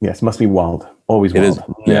 Yes, must be wild. Always wild. It is.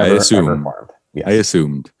 Yeah, I assumed. Yes. I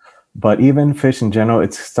assumed. But even fish in general,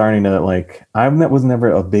 it's starting to like, was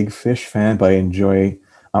never a big fish fan, but I enjoy,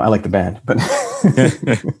 I like the band, but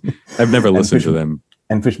I've never listened to them.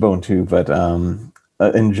 And Fishbone too. But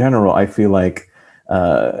in general, I feel like,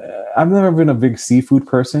 I've never been a big seafood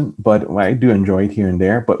person, but I do enjoy it here and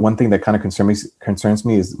there. But one thing that kind of concerns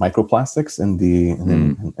me is microplastics in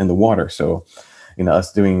the water. So,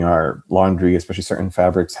 us doing our laundry, especially certain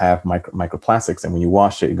fabrics, have microplastics, and when you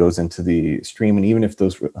wash it, it goes into the stream. And even if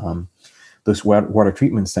those water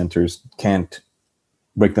treatment centers can't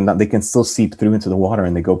break them down, they can still seep through into the water,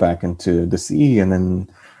 and they go back into the sea. And then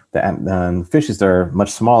the fishes that are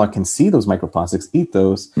much smaller can see those microplastics, eat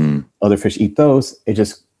those. Other fish eat those.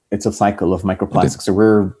 It's a cycle of microplastics. So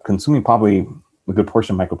we're consuming probably a good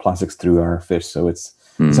portion of microplastics through our fish. So it's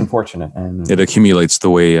unfortunate, and it accumulates the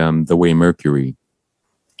way mercury.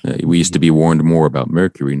 We used to be warned more about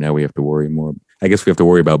mercury. Now we have to worry more. I guess we have to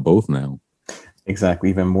worry about both now. Exactly,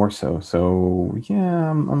 even more so. So yeah,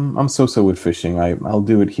 I'm so with fishing. I'll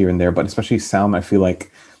do it here and there, but especially salmon, I feel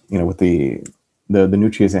like with the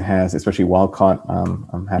nutrients it has, especially wild caught,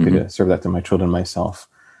 I'm happy to serve that to my children myself.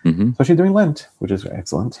 Especially during Lent, which is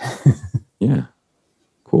excellent. Yeah,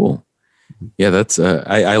 cool. Yeah, that's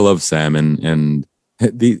I love salmon, and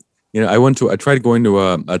I tried going to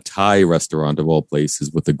a Thai restaurant of all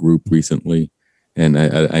places with a group recently. And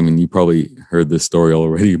I mean, you probably heard this story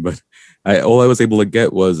already, but all I was able to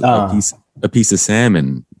get was Ah, a piece of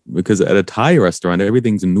salmon because at a Thai restaurant,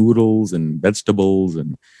 everything's noodles and vegetables,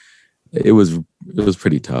 and it was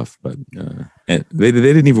pretty tough. But and they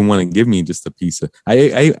didn't even want to give me just a piece of.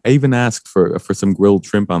 I even asked for some grilled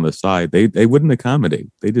shrimp on the side. They wouldn't accommodate.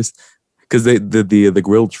 They just because the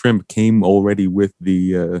grilled shrimp came already with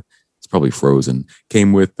the it's probably frozen,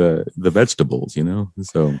 came with the vegetables,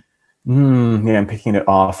 so yeah, I'm picking it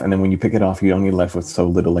off, and then when you pick it off, you only left with so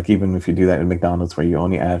little. Like even if you do that at McDonald's, where you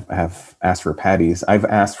only have asked for patties, I've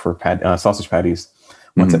asked for sausage patties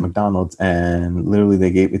once at mhm. McDonald's, and literally they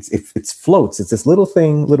gave it's floats. It's this little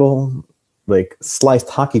thing, little like sliced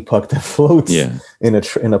hockey puck that floats Yeah, in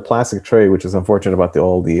a plastic tray, which is unfortunate about the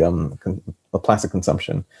plastic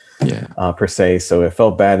consumption yeah. per se. So it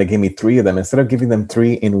felt bad. They gave me three of them instead of giving them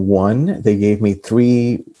three in one. They gave me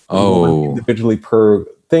three, one Oh, individually per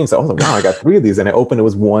thing. So I was like, wow, I got three of these, and I opened it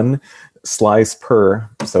was one slice per.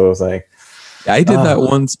 So it was like, I did that oh,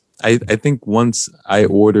 once. I think once I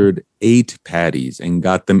ordered 8 patties and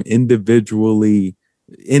got them individually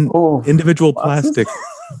in oh, individual boxes. plastic.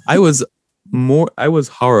 I was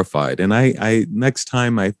horrified. And I next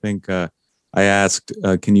time I think I asked,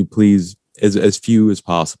 can you please as few as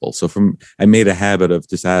possible. So I made a habit of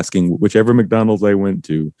just asking whichever McDonald's I went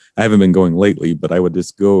to. I haven't been going lately, but I would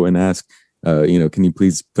just go and ask, can you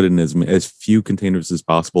please put in as few containers as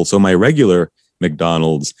possible? So my regular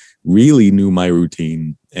McDonald's really knew my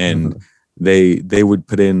routine, and Mhm. they would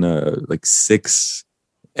put in like six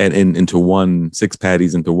and into one, 6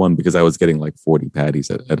 patties into one, because I was getting like 40 patties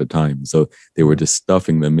at a time. So they were just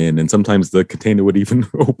stuffing them in. And sometimes the container would even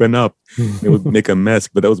open up. It would make a mess,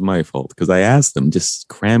 but that was my fault because I asked them, just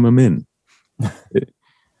cram them in.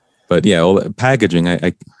 But yeah, all that packaging,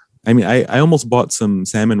 I mean, I almost bought some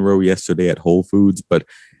salmon roe yesterday at Whole Foods, but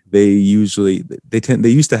they used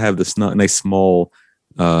to have this nice small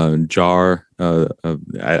jar. I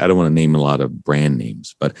don't want to name a lot of brand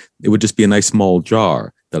names, but it would just be a nice small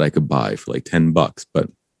jar that I could buy for like $10. But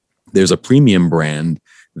there's a premium brand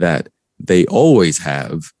that they always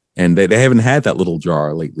have, and they haven't had that little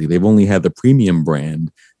jar lately. They've only had the premium brand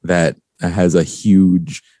that has a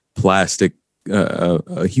huge plastic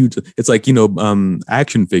a huge it's like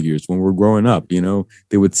action figures when we're growing up,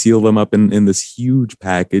 they would seal them up in this huge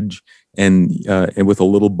package, and with a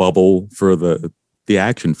little bubble for the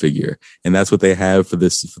action figure, and that's what they have for the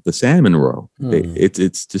salmon roe. Hmm.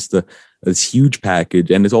 It's just this huge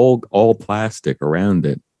package, and it's all plastic around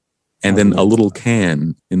it, and Sounds then a delicious. little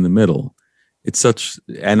can in the middle. It's such,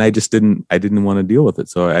 and I didn't want to deal with it.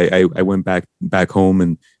 So I went back home,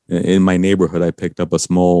 and in my neighborhood, I picked up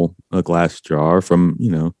a glass jar from,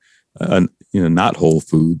 not Whole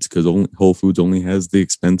Foods, because Whole Foods only has the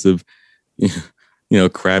expensive,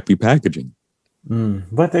 crappy packaging.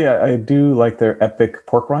 But I do like their epic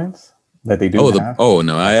pork rinds that they do have. Oh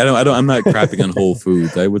no, I'm not crapping on Whole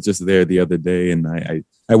Foods. I was just there the other day, and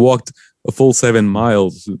I walked a full 7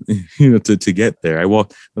 miles, to get there.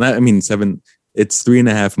 I mean, seven. It's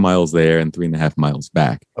 3.5 miles there and 3.5 miles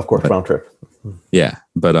back. Of course, But round trip. yeah,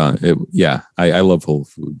 but yeah, I love Whole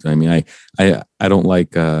Foods. I mean, I don't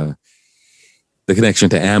like the connection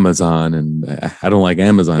to Amazon, and I don't like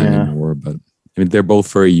Amazon Yeah. anymore. But I mean, they're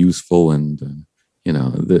both very useful, and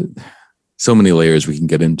so many layers we can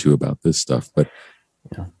get into about this stuff. But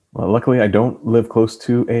Yeah. Well, luckily, I don't live close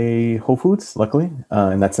to a Whole Foods. Luckily,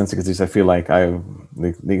 in that sense, because I feel like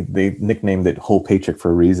they nicknamed it Whole Paycheck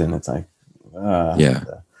for a reason. It's like yeah,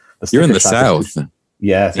 the you're in sticker the shock is too. South.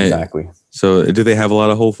 Yes, Eh, exactly. So, do they have a lot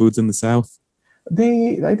of Whole Foods in the South?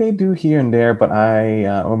 They do here and there, but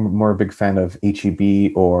I'm more a big fan of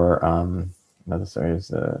HEB or another sorry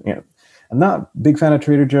is I'm not a big fan of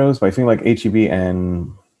Trader Joe's, but I think like HEB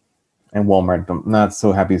and Walmart. I'm not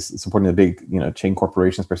so happy supporting the big, chain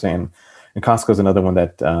corporations per se. And Costco is another one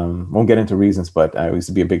that won't get into reasons, but I used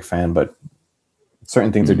to be a big fan. But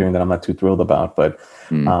certain things they're Mm, doing that I'm not too thrilled about. But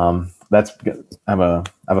mm. that's I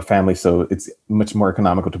have a family, so it's much more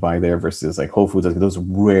economical to buy there versus like Whole Foods. Like those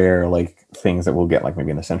rare like things that we'll get, like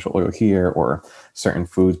maybe an essential oil here or certain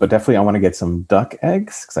foods. But definitely, I want to get some duck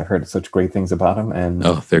eggs because I've heard such great things about them, and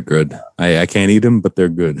Oh, they're good. I can't eat them, but they're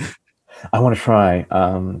good. I want to try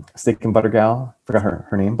Steak and Butter Gal. Forgot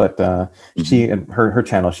her name, but Hmm. she and her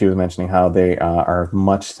channel. She was mentioning how they are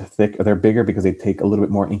much thick. They're bigger because they take a little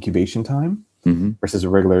bit more incubation time Hmm. versus a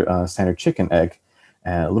regular standard chicken egg,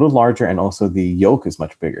 and a little larger, and also the yolk is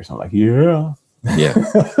much bigger. So I'm like, yeah. Yeah.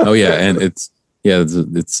 Oh yeah, and it's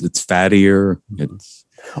fattier. It's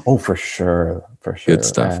Oh, for sure, for good sure.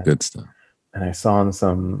 stuff. Good stuff. and I saw on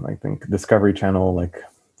some, I think, Discovery Channel, like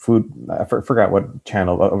food. I forgot what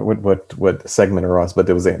channel, what segment it was, but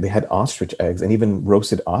they had ostrich eggs and even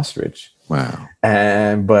roasted ostrich. Wow.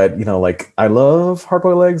 And but like I love hard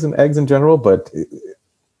boiled eggs and eggs in general, but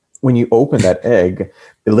when you open that egg,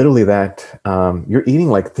 literally that you're eating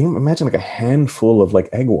like imagine like a handful of like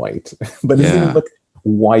egg white, but it doesn't even Yeah. look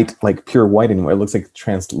white, like pure white anymore. It looks like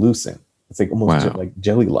translucent. It's like almost Wow. like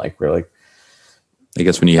jelly like. We're like, I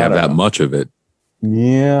guess when you I have don't that know. much of it,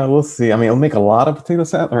 Yeah, we'll see. I mean, it'll make a lot of potato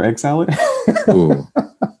salad or egg salad. ooh,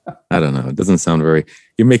 I don't know. It doesn't sound very,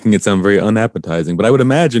 you're making it sound very unappetizing, but I would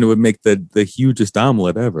imagine it would make the hugest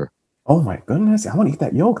omelet ever. Oh my goodness, I want to eat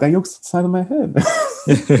that yolk. That yolk's the side of my head.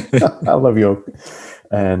 I love yolk.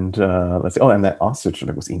 And let's see. Oh, and that ostrich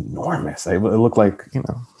leg was enormous. It looked like,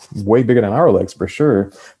 way bigger than our legs for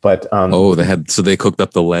sure. But Oh, so they cooked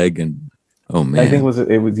up the leg and, oh I think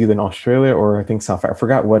man. it was either in Australia or I think South Africa. I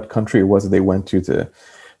forgot what country it was that they went to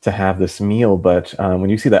have this meal. But when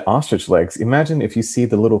you see that ostrich legs, imagine if you see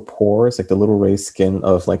the little pores, like the little raised skin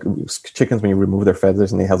of like chickens when you remove their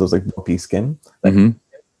feathers and they have those like bumpy skin, like Hmm.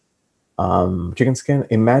 chicken skin.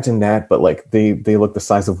 Imagine that, but like they look the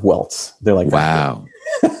size of welts. They're like that big.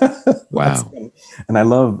 Wow. Wow. And I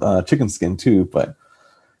love chicken skin too, but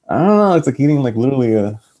I don't know. It's like eating like literally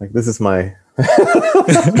like this is my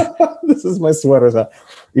this is my sweater. So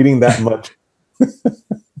eating that much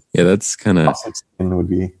Yeah, that's kind of, sausage skin would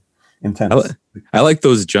be I, intense. li- I like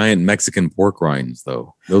those giant Mexican pork rinds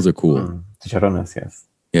though. Those are cool. Chicharrones, yes.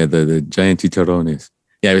 Yeah, the giant chicharrones.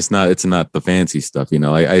 Yeah, it's not the fancy stuff.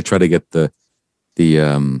 I try to get the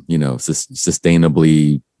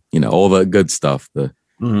sustainably, all the good stuff,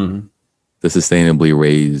 Mm. the sustainably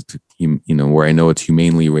raised, where I know it's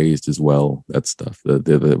humanely raised as well. That stuff.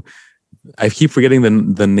 I keep forgetting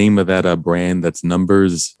the name of that brand. That's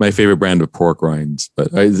Numbers. My favorite brand of pork rinds, but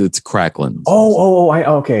it's Cracklins.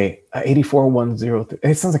 Okay. 84103.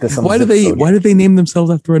 It sounds like some Why do zip they code. Why do they name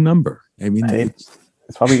themselves after a number? I mean,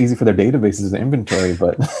 It's probably easy for their databases and inventory,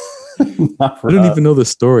 but not I for don't us. even know the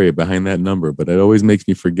story behind that number, but it always makes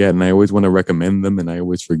me forget, and I always want to recommend them, and I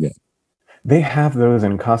always forget. They have those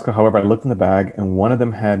in Costco. However, I looked in the bag and one of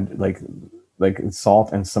them had like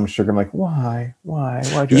salt and some sugar. I'm like, why? Why'd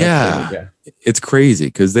you add sugar? Yeah, Yeah. it's crazy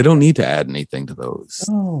because they don't need to add anything to those.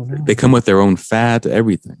 Oh They no. come with their own fat,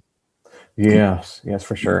 everything. Yes,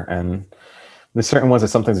 for sure. And there's certain ones that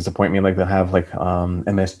sometimes disappoint me, like they'll have like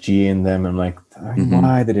MSG in them. I'm like, Mm-hmm.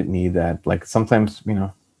 why did it need that? Like sometimes,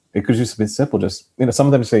 it could just be simple. Just some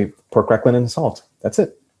of them say pork crackling and salt. That's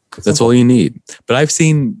it. It's That's all simple. you need. But I've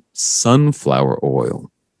seen sunflower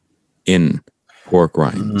oil in pork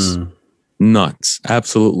rinds. Mm. Nuts,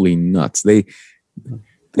 absolutely nuts. They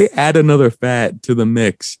add another fat to the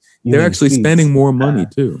mix. You They're mean actually spending seeds? more money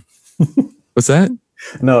too. What's that?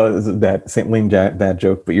 No, it's that St. Lane bad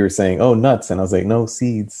joke, but you were saying, oh, nuts. And I was like, no,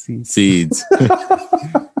 seeds. Seeds.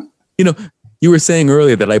 you know, you were saying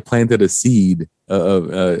earlier that I planted a seed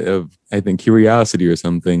of I think curiosity or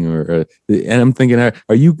something, and I'm thinking,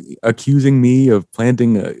 are you accusing me of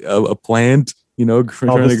planting a plant? Oh,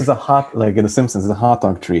 Trying this to. is like in The Simpsons, it's a hot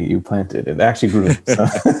dog tree you planted. It actually grew. So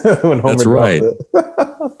when That's Homer dropped right. it,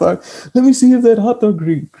 hot dog. Let me see if that hot dog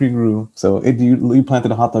tree grew. So you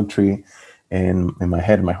planted a hot dog tree in my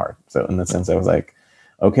head and my heart. So in that sense, I was like,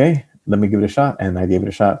 okay, let me give it a shot, and I gave it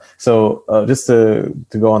a shot. So just to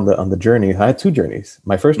go on the journey, I had two journeys.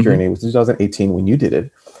 My first Hmm. journey was 2018 when you did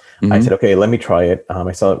it. I Hmm. said, okay, let me try it.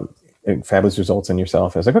 I saw fabulous results in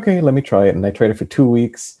yourself. I was like, okay, let me try it, and I tried it for 2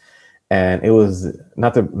 weeks. And it was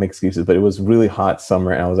not to make excuses, but it was really hot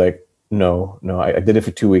summer. And I was like, no, I did it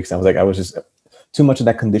for 2 weeks. I was like, I was just too much of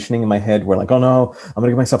that conditioning in my head where like, oh no, I'm going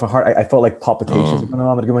to give myself a heart. I felt like palpitations. Oh. Like, oh no,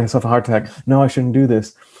 I'm going to give myself a heart attack. No, I shouldn't do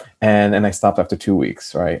this. And I stopped after 2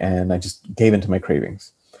 weeks. Right. And I just gave into my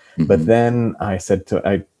cravings. But Hmm. then I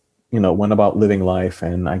went about living life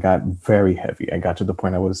and I got very heavy. I got to the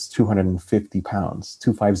point I was 250 pounds,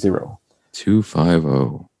 250.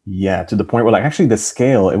 250. Yeah, to the point where like actually the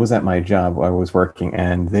scale, it was at my job where I was working,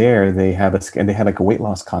 and there they have they had like a weight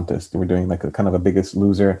loss contest. They were doing like a kind of a biggest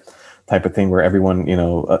loser type of thing where everyone,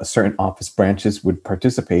 certain office branches would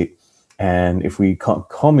participate. And if we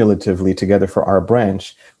cumulatively together for our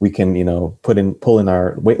branch, we can, pull in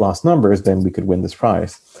our weight loss numbers, then we could win this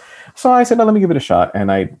prize. So I said, no, let me give it a shot.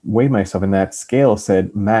 And I weighed myself, and that scale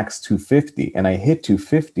said max 250, and I hit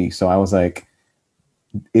 250. So I was like,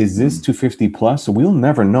 is this 250 plus? So we'll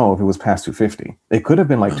never know if it was past 250. It could have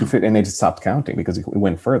been like Wow. 250 and they just stopped counting because it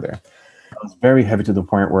went further. I was very heavy to the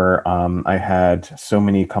point where I had so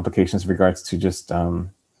many complications in regards to just, I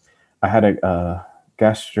had a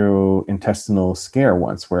gastrointestinal scare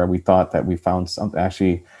once where we thought that we found something.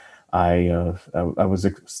 Actually, I thought it was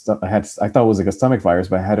like a stomach virus,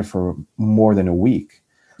 but I had it for more than a week.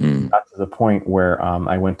 Mm. Got to the point where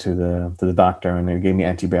I went to the doctor and they gave me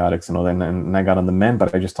antibiotics and all that, and I got on the mend.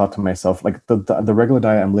 But I just thought to myself, like the regular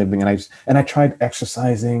diet I'm living, and I tried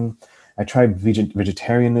exercising, I tried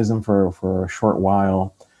vegetarianism for a short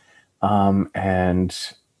while, and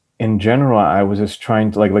in general, I was just trying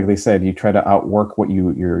to like they said, you try to outwork what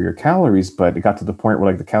your calories, but it got to the point where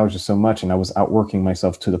like the calories are so much, and I was outworking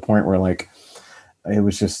myself to the point where like it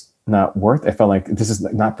was just not worth. I felt like this is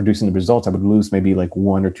not producing the results. I would lose maybe like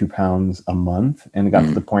 1 or 2 pounds a month, and it got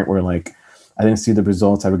to the point where like I didn't see the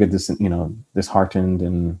results. I would get disheartened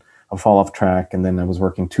and I'll fall off track. And then I was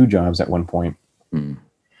working 2 jobs at one point,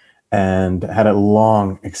 and had a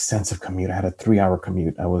long, extensive commute. I had a 3-hour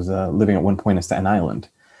commute. I was living at one point in Staten Island,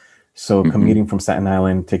 so commuting from Staten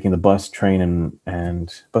Island, taking the bus, train,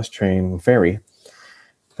 and ferry.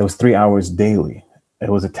 It was 3 hours daily. It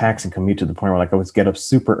was a taxing commute to the point where like I would get up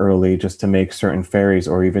super early just to make certain ferries,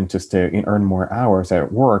 or even just to earn more hours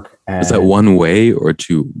at work. And is that one way or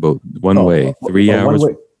two? Both one way, 3 hours?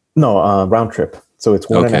 One way, no, round trip. So it's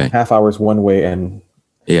 1.5 hours one way, and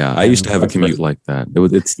I used to have a commute like that.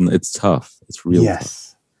 It's tough. It's real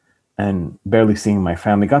tough. And barely seeing my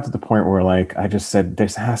family. Got to the point where like I just said,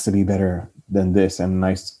 this has to be better than this. And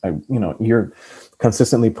you're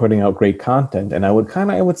consistently putting out great content, and I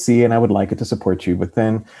would see, and I would like it to support you. But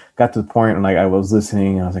then got to the point and like I was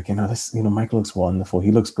listening, and I was like, Michael looks wonderful.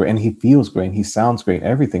 He looks great, and he feels great. He sounds great.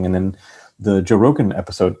 Everything. And then the Joe Rogan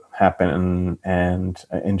episode happened, and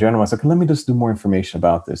in general, I was like, let me just do more information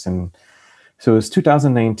about this. And so it was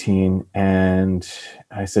 2019, and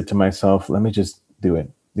I said to myself, let me just do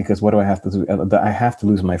it, because what do I have to do? I have to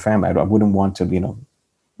lose my family. I wouldn't want to,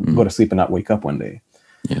 go to sleep and not wake up one day.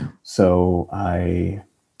 Yeah. So I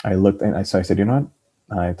looked, and I said,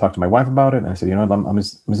 I talked to my wife about it, and I said, I'm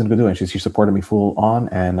just going to do it. And she supported me full on,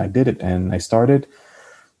 and I did it, and I started,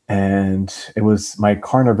 and it was my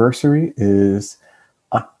carniversary is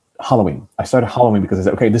Halloween. I started Halloween because I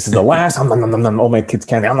said, okay, this is the last. All my kids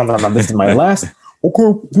candy. This is my last. Okay,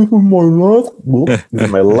 this is my last. This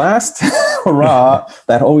is my last hurrah.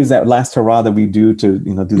 That last hurrah that we do to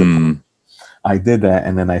do the. I did that,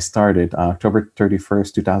 and then I started October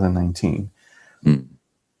 31st, 2019.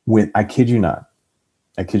 I kid you not,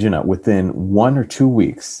 within 1 or 2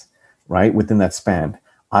 weeks, right within that span,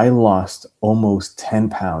 I lost almost 10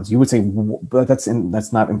 pounds. You would say, but that's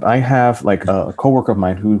not. I have like a coworker of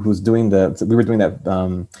mine who's doing we were doing that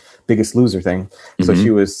Biggest Loser thing. So she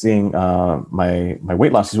was seeing my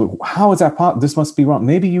weight loss. She's like, how is that possible? This must be wrong.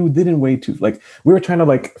 Maybe you didn't weigh we were trying to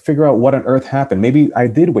like figure out what on earth happened. Maybe I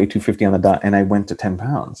did weigh 250 on the dot and I went to 10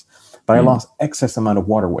 pounds, but I lost excess amount of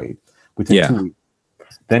water weight within 2 weeks.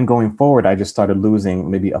 Then going forward, I just started losing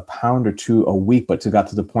maybe a pound or two a week, but it got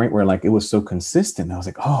to the point where like it was so consistent. I was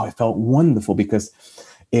like, oh, it felt wonderful, because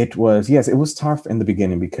it was tough in the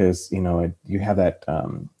beginning, because you have that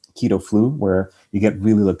keto flu where you get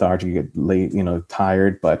really lethargic, you get late,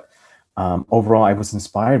 tired. But overall, I was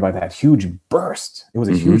inspired by that huge burst. It was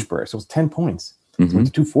a huge burst. It was 10 points. So it went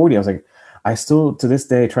to 240. I was like, I still to this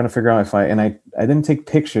day trying to figure out I didn't take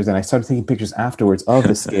pictures, and I started taking pictures afterwards of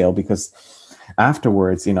the scale, because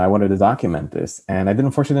afterwards, I wanted to document this, and I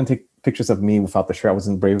unfortunately didn't take pictures of me without the shirt. I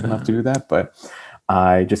wasn't brave enough to do that, but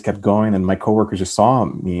I just kept going, and my coworkers just saw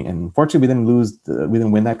me. And fortunately, we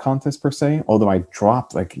didn't win that contest per se. Although I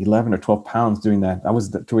dropped like 11 or 12 pounds doing that. I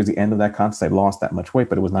was towards the end of that contest. I lost that much weight,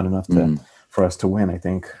 but it was not enough for us to win. I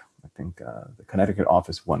think the Connecticut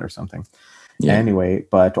office won or something. Yeah. Anyway,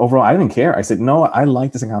 but overall, I didn't care. I said, no, I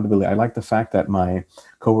like this accountability. I like the fact that my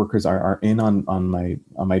coworkers are in on my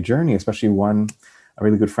journey, especially a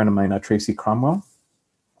really good friend of mine, Tracy Cromwell.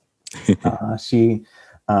 She's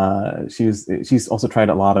also tried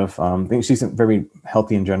a lot of things. She's very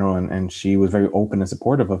healthy in general, and she was very open and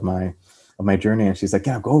supportive of my journey. And she's like,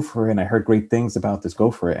 yeah, go for it. And I heard great things about this.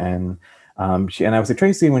 Go for it. And I was like,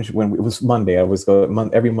 Tracy, when it was Monday,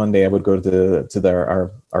 every Monday I would go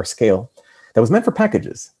to our scale that was meant for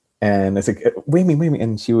packages. And I said, wait me.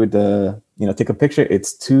 And she would, take a picture.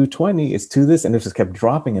 It's 220, it's to this. And it just kept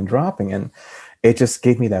dropping and dropping. And it just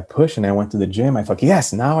gave me that push. And I went to the gym. I thought,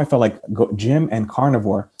 yes, now I felt like gym and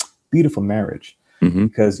carnivore, beautiful marriage.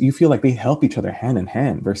 Because you feel like they help each other hand in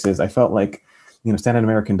hand, versus I felt like, standard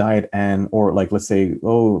American diet or like, let's say,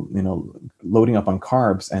 loading up on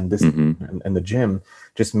carbs and this and the gym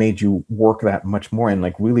just made you work that much more and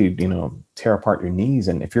like really, tear apart your knees.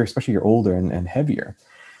 And if especially you're older and heavier,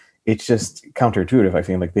 it's just counterintuitive. I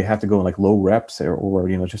feel like they have to go in like low reps or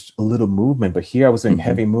just a little movement. But here I was doing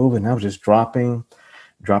heavy move, and I was just dropping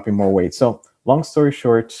more weight. So long story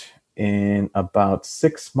short, in about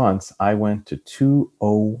 6 months, I went to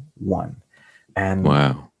 201. And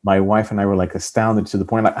Wow. my wife and I were like astounded to the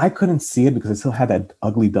point like I couldn't see it because I still had that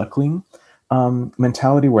ugly duckling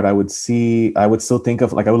mentality where I would still think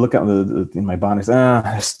of like I would look at in my body and say,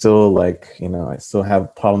 I still like, I still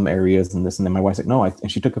have problem areas and this. And then my wife's like, no,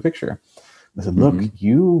 and she took a picture. I said, look,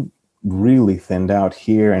 you really thinned out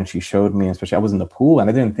here. And she showed me, especially I was in the pool and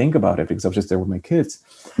I didn't think about it because I was just there with my kids.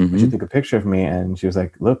 But she took a picture of me and she was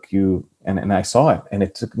like, look, and I saw it. And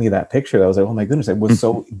it took me that picture. I was like, oh my goodness, I was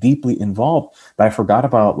so deeply involved that I forgot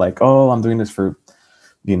about like, oh, I'm doing this for,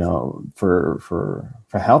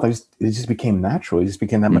 for health. It just became natural. It just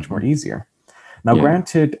became that much more easier. Now,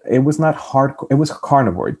 granted, it was not hard. It was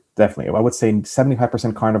carnivore, definitely. I would say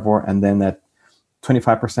 75% carnivore. And then that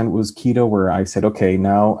 25% was keto, where I said, okay,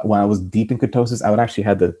 now when I was deep in ketosis, I would actually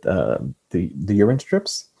have the urine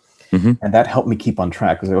strips, and that helped me keep on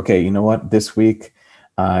track. Because okay, you know what, this week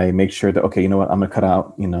I make sure that okay, you know what, I'm gonna cut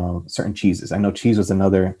out certain cheeses. I know cheese was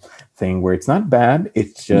another thing where it's not bad.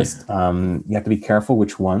 It's just you have to be careful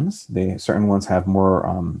which ones. Certain ones have more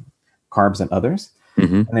carbs than others,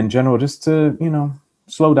 and in general, just to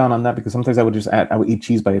slow down on that because sometimes I would eat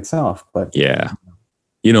cheese by itself, but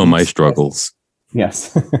my struggles.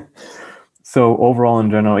 Yes. So overall,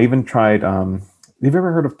 in general, I even tried. Have you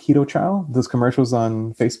ever heard of Keto Chow? Those commercials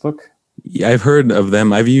on Facebook. Yeah, I've heard of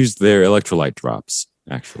them. I've used their electrolyte drops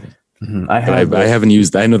actually. I haven't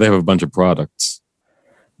used. I know they have a bunch of products.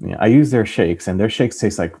 Yeah, I use their shakes, and their shakes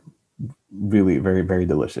taste like really very, very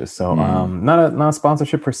delicious. So not a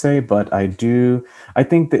sponsorship per se, but I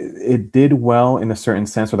think that it did well in a certain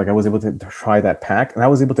sense where like I was able to try that pack, and I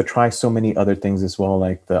was able to try so many other things as well,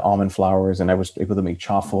 like the almond flours, and I was able to make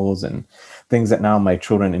chaffles and things that now my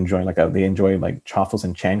children enjoy. Like they enjoy like chaffles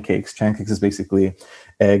and pancakes. Pancakes is basically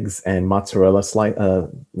eggs and mozzarella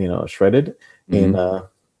shredded in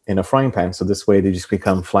a frying pan. So this way they just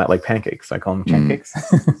become flat like pancakes. I call them pancakes.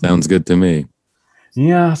 Sounds good to me.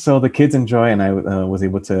 Yeah, so the kids enjoy, and I was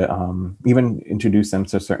able to even introduce them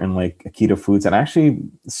to certain like keto foods, and actually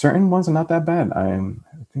certain ones are not that bad. I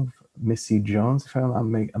think Missy Jones, if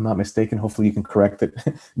I'm not mistaken. Hopefully you can correct it.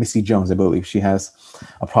 Missy Jones, I believe she has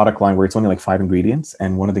a product line where it's only like 5 ingredients,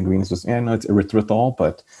 and one of the ingredients was it's erythritol,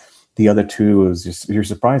 but the other 2 is just you're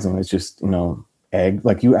surprising. It's just egg.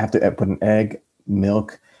 Like you have to put an egg,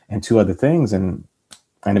 milk, and 2 other things, and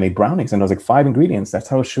I made brownies, and I was like 5 ingredients. That's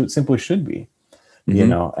how it simply should be. In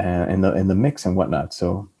the mix and whatnot.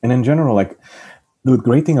 So, and in general, like the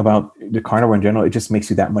great thing about the carnivore in general, it just makes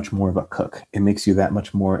you that much more of a cook. It makes you that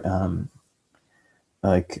much more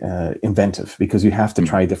inventive because you have to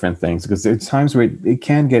try different things. Because there's times where it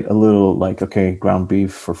can get a little like, okay, ground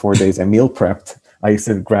beef for 4 days and meal prepped. I used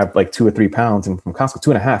to grab like 2 or 3 pounds, and from Costco,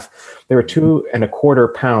 2.5. There were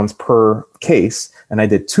 2.25 pounds per case, and I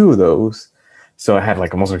did 2 of those. So I had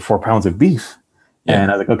like almost like 4 pounds of beef. Yeah.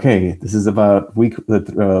 And I was like, okay, this is about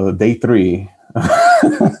day 3.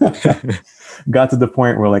 Got to the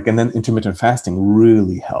point where and then intermittent fasting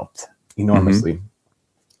really helped enormously.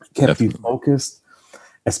 Kept you focused,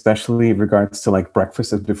 especially in regards to like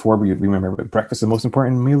breakfast. As before, we remember breakfast is the most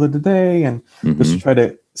important meal of the day. And just to try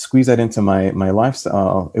to squeeze that into my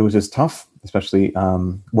lifestyle, it was just tough, especially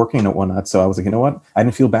working and whatnot. So I was like, you know what? I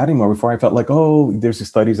didn't feel bad anymore. Before I felt like, oh, there's the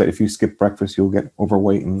studies that if you skip breakfast, you'll get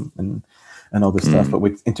overweight and all this stuff. But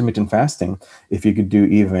with intermittent fasting, if you could do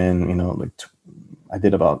even, I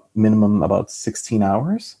did minimum about 16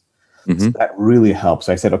 hours. So that really helps.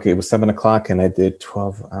 So I said, okay, it was 7 o'clock and I did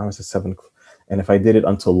 12 hours at 7. And if I did it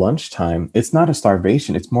until lunchtime, it's not a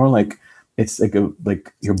starvation. It's more like, it's like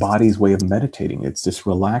your body's way of meditating. It's just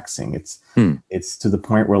relaxing. It's to the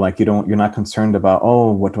point where you're not concerned about,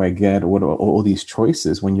 oh, what do I get? What are all these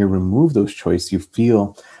choices? When you remove those choices, you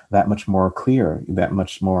feel that much more clear, that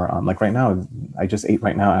much more like right now, I just ate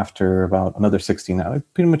right now after about another 16 hours.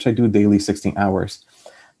 Pretty much I do daily 16 hours.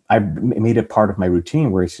 I made it part of my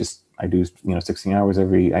routine where it's just, I do, 16 hours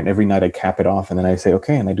every night I cap it off and then I say,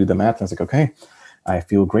 okay. And I do the math and I was like, okay, I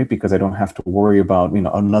feel great because I don't have to worry about,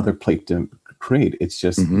 another plate to create. It's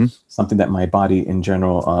just something that my body in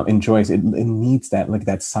general enjoys. It needs that, like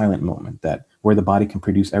that silent moment that where the body can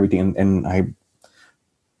produce everything. And I,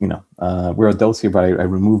 we're adults here, but I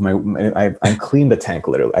remove I clean the tank,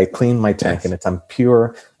 literally. I clean my tank and I'm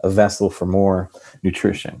pure a vessel for more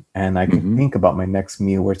nutrition. And I can think about my next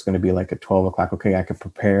meal where it's going to be like at 12 o'clock. Okay, I can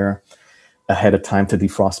prepare ahead of time to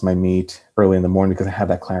defrost my meat early in the morning because I have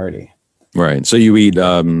that clarity. Right. So you eat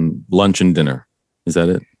lunch and dinner. Is that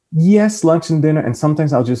it? Yes, lunch and dinner. And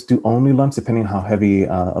sometimes I'll just do only lunch depending on how heavy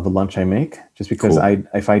of a lunch I make. Just because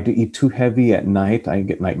if I do eat too heavy at night, I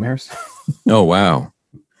get nightmares. Oh, wow.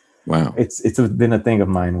 Wow. It's been a thing of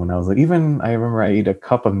mine when I was like, even I remember I ate a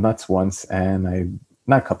cup of nuts once, and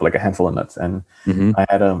not a cup, like a handful of nuts, and Hmm. I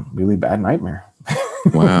had a really bad nightmare.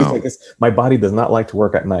 Because I Wow. guess my body does not like to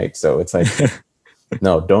work at night, so it's like,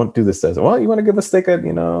 no, don't do this. As well, you want to give a steak at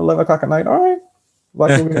 11 o'clock at night? All right, what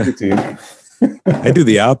can we do to you? I do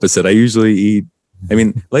the opposite. I usually eat. I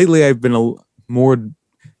mean, lately I've been more,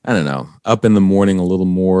 I don't know, up in the morning a little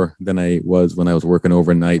more than I was when I was working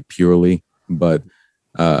overnight purely. But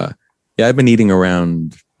uh, yeah, I've been eating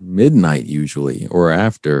around midnight usually or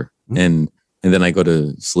after, and then I go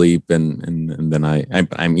to sleep, and then I'm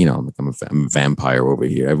I'm a vampire over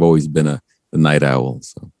here. I've always been a night owl.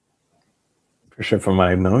 So For sure, from what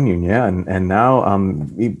I've known you, yeah, and now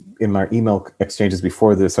in my email exchanges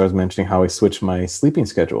before this, I was mentioning how I switched my sleeping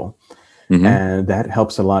schedule. hmm. And that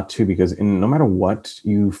helps a lot too, because no matter what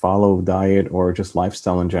you follow, diet or just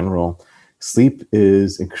lifestyle in general, sleep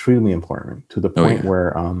is extremely important to the Oh point yeah. where,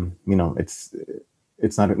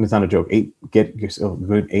 it's not a joke. Get yourself a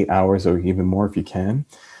good 8 hours or even more if you can.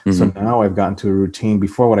 So Hmm. now I've gotten to a routine.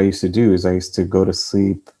 Before, what I used to do is I used to go to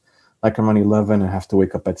sleep like around 11 and have to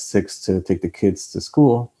wake up at 6 to take the kids to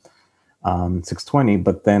school, 6:20.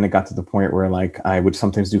 But then it got to the point where like I would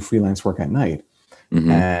sometimes do freelance work at night. Hmm.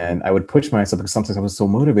 And I would push myself because sometimes I was so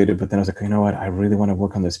motivated, but then I was like, you know what? I really want to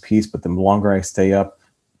work on this piece. But the longer I stay up,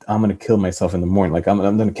 I'm going to kill myself in the morning. Like I'm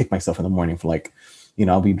going to kick myself in the morning for like,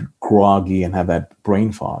 I'll be groggy and have that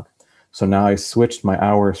brain fog. So now I switched my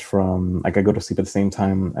hours from like I go to sleep at the same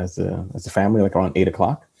time as the family, like around 8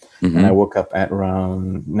 o'clock. And I Hmm. woke up at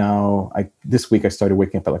around now. This week I started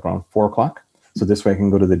waking up at like around 4 o'clock. So this way I can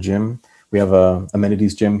go to the gym. We have a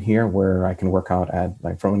amenities gym here where I can work out at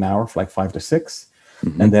like from an hour for like 5 to 6,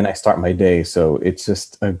 and Hmm. then I start my day. So it's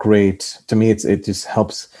just a great, to me, it just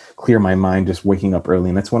helps clear my mind just waking up early.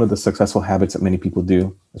 And that's one of the successful habits that many people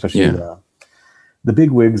do, especially Yeah. the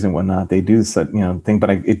big wigs and whatnot. They do this, thing,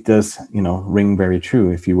 but it does, ring very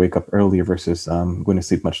true if you wake up earlier versus going to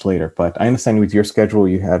sleep much later. But I understand with your schedule,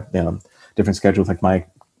 you have different schedules. Like my,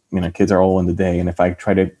 kids are all in the day. And if I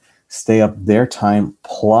try to stay up their time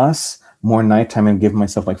plus more nighttime and give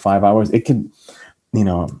myself like 5 hours, it could,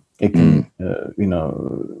 it Mm.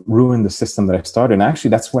 can ruin the system that I started. And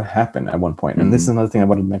actually that's what happened at one point. And this is Hmm. another thing I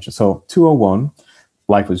wanted to mention. So 201,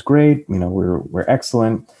 life was great, we're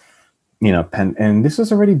excellent, and this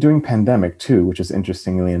was already during pandemic too, which is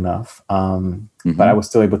interestingly enough. But I Hmm. was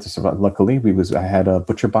still able to survive. Luckily, I had a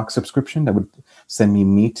butcher box subscription that would send me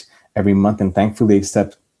meat every month, and thankfully they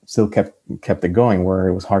still kept it going where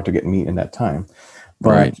it was hard to get meat in that time.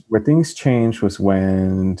 Right. But where things changed was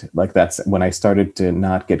when, like, that's when I started to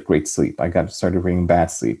not get great sleep. I started getting bad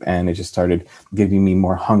sleep, and it just started giving me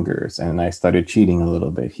more hungers. And I started cheating a little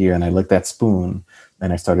bit here, and I licked that spoon,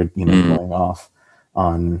 and I started, Mm. going off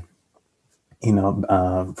on,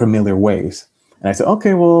 familiar ways. And I said,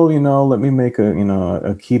 okay, well, let me make a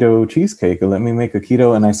keto cheesecake, or let me make a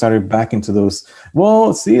keto. And I started back into those.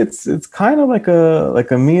 Well, see, it's kind of like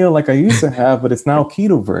a meal like I used to have, but it's now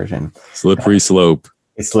keto version. Slippery slope.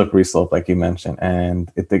 It's slippery slope, like you mentioned,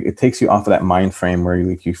 and it takes you off of that mind frame where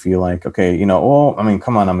you feel like, okay, oh, I mean,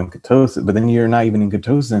 come on, I'm in ketosis, but then you're not even in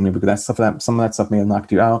ketosis anymore because some of that stuff may have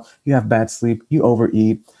knocked you out. You have bad sleep, you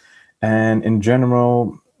overeat, and in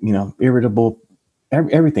general, irritable,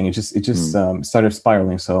 everything. It just Mm. started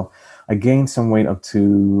spiraling. So I gained some weight up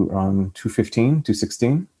to 215,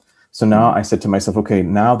 216. So now Mm. I said to myself, okay,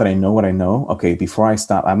 now that I know what I know, okay, before I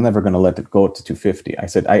stop, I'm never going to let it go to 250.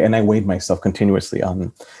 I weighed myself continuously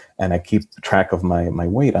and I keep track of my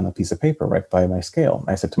weight on a piece of paper, right by my scale.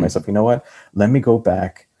 I said to myself, Mm. you know what? Let me go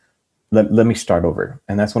back. Let me start over.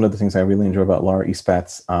 And that's one of the things I really enjoy about Laura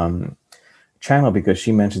Espat's channel, because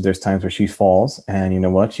she mentions there's times where she falls, and you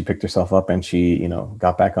know what, she picked herself up and she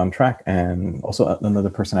got back on track. And also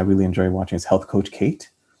another person I really enjoy watching is health coach Kate.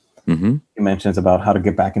 Hmm. He mentions about how to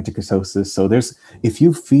get back into ketosis. So if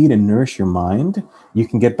you feed and nourish your mind, you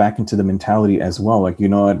can get back into the mentality as well. Like, you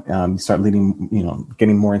start leading,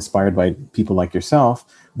 getting more inspired by people like yourself.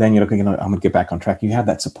 Then you're okay, I'm going to get back on track. You have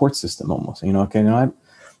that support system almost, okay,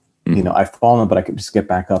 Hmm. I've fallen, but I could just get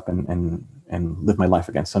back up and live my life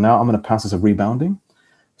again. So now I'm in a process of rebounding.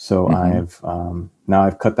 So Hmm.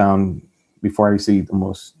 I've cut down. Before I used to eat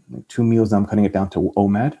almost 2 meals. Now I'm cutting it down to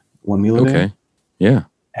OMAD, 1 meal a day. Okay. Yeah.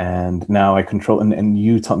 And now I control, and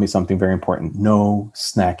you taught me something very important. No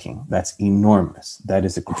snacking. That's enormous. That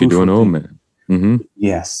is a If you're doing crucial thing. OMAD. Hmm.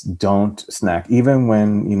 Yes, don't snack. Even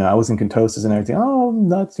when, I was in ketosis and everything, oh,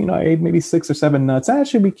 nuts, I ate maybe 6 or 7 nuts. That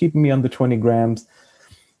should be keeping me under 20 grams.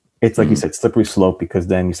 It's like you Mm. said, slippery slope, because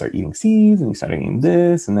then you start eating seeds and you start eating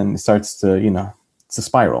this, and then it starts to, it's a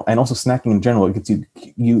spiral. And also snacking in general, it gets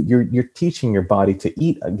you're teaching your body to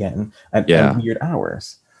eat again at Yeah. weird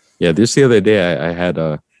hours. Yeah. Just the other day, I had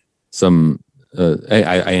some,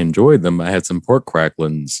 I enjoyed them. I had some pork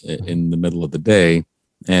cracklins in the middle of the day,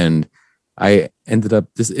 and I ended up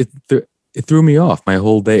it threw me off. My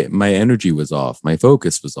whole day, my energy was off, my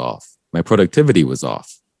focus was off, my productivity was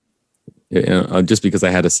off, just because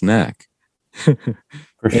I had a snack.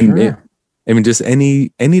 For And sure. I mean, just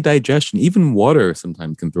any digestion, even water,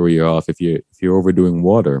 sometimes can throw you off if you're overdoing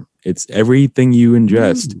water. It's everything you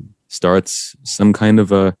ingest starts some kind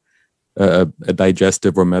of a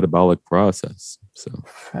digestive or metabolic process. So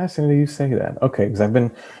Fascinating you say that. Okay, because I've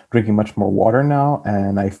been drinking much more water now,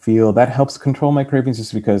 and I feel that helps control my cravings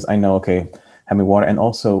just because I know, okay, having water and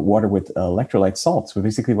also water with electrolyte salts. So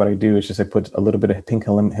basically, what I do is just I put a little bit of pink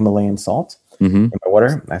Himalayan salt mhm. in my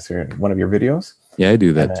water. That's one of your videos. Yeah, I do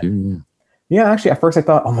And that too. yeah, actually, at first I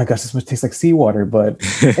thought, oh my gosh, this must taste like seawater, but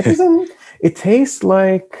it Yeah. doesn't. It tastes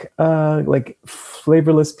like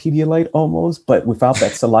flavorless Pedialyte almost, but without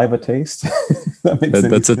that saliva taste. That makes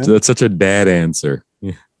any sense. That's such a dad answer.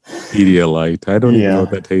 Yeah. Pedialyte. I don't even know what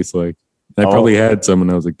Yeah. that tastes like. I probably Oh, had some when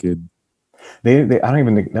I was a kid. I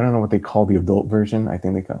don't know what they call the adult version. I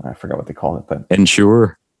think I forgot what they call it, but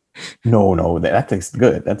Ensure. no, that tastes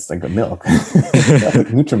good. That's like the milk. That's like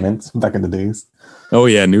Nutriments back in the days. Oh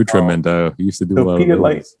yeah, Um, Nutriment. I used to do a so lot of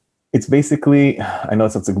Pedialyte, those. it's basically, I know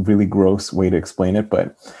it's a really gross way to explain it,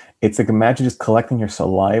 but it's like imagine just collecting your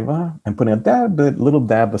saliva and putting a little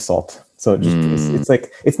dab of salt. So Mm, it's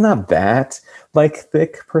like it's not that like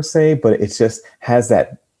thick per se, but it just has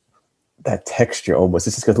that texture almost.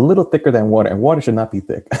 It's just a little thicker than water, and water should not be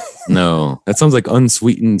thick. no, that sounds like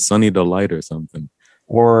unsweetened Sunny Delight or something.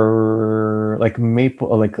 Or like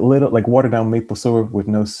maple, like little like watered down maple syrup with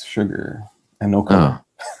no sugar and no color. Oh,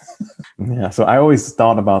 Yeah, so I always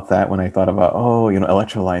thought about that when I thought about, oh,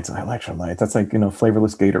 electrolytes. That's like,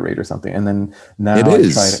 flavorless Gatorade or something. And then it now I tried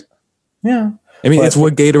is. it. Yeah, I mean, it's but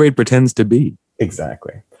what Gatorade pretends to be.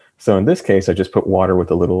 exactly. So in this case, I just put water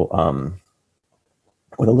with a little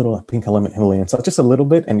pink Himalayan salt, just a little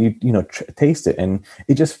bit, and taste it, and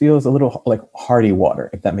it just feels a little like hearty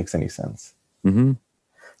water, if that makes any sense. Hmm.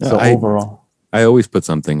 So overall, I always put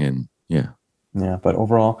something in. Yeah. yeah, but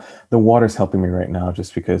overall, the water's helping me right now,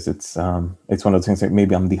 just because it's one of those things that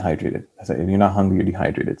maybe I'm dehydrated. I said, if you're not hungry, you're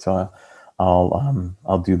dehydrated. So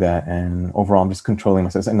I'll do that, and overall, I'm just controlling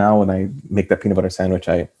myself. And now when I make that peanut butter sandwich,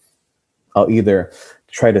 I'll either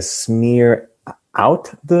try to smear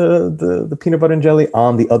out the peanut butter and jelly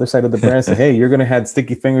on the other side of the bread. Say, hey, you're gonna have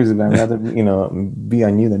sticky fingers, and I'd rather be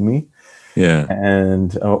on you than me. Yeah.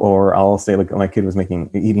 And or I'll say, like, my kid was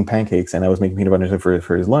eating pancakes, and I was making peanut butter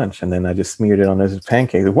for his lunch, and then I just smeared it on his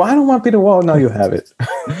pancakes. Well, I don't want peanut. Well, now you have it.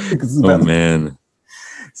 Oh man.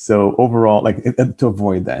 So overall, like, to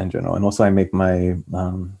avoid that in general, and also I make I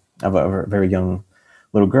have a very young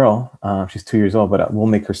little girl. She's 2 years old, but we'll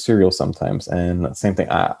make her cereal sometimes, and same thing.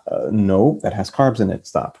 No, that has carbs in it.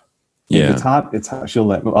 Stop. If Yeah. it's hot.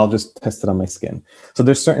 I'll just test it on my skin. So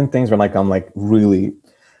there's certain things where, like, I'm like really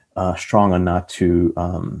strong on not to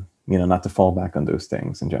not to fall back on those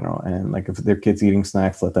things in general. And like, if their kids eating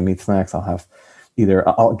snacks, let them eat snacks.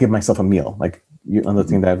 I'll give myself a meal. Like, another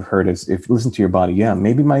thing that I've heard is, if you listen to your body, yeah,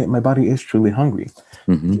 maybe my body is truly hungry.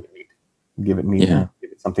 Hmm. Give it meat. Yeah.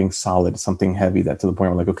 Give it something solid, something heavy, that to the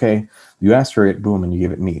point where, like, okay, you asked for it, boom, and you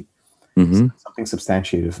give it meat. So Hmm. something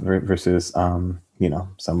substantiated versus some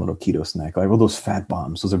little keto snack, like all those fat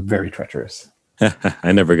bombs. Those are very treacherous.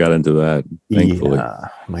 I never got into that, thankfully. Yeah,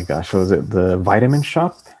 my gosh, what was it, the Vitamin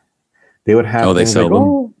Shop? They would Oh, have they things like, sell them?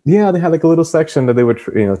 oh yeah, they had like a little section that they would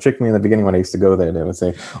trick me in the beginning when I used to go there. They would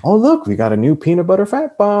say, oh look, we got a new peanut butter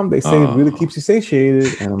fat bomb. They say it really Oh, keeps you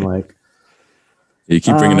satiated, and I'm like, you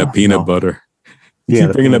keep bringing up peanut no, butter. You yeah, keep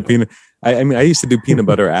the bringing peanut up butter. peanut. I mean, I used to do peanut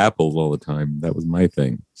butter apples all the time. That was my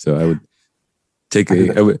thing. So I would take I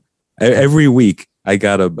did that. every week. I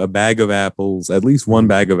got a bag of apples, at least one Mhm.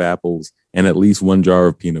 bag of apples, and at least one jar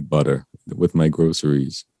of peanut butter with my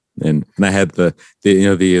groceries. And I had the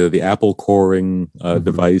apple coring Mhm.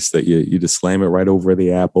 device that you just slam it right over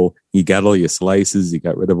the apple. You got all your slices. You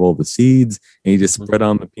got rid of all the seeds, and you just Mhm. spread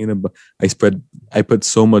on the peanut butter. I put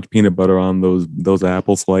so much peanut butter on those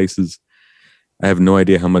apple slices. I have no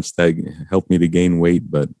idea how much that helped me to gain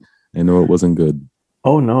weight, but I know it wasn't good.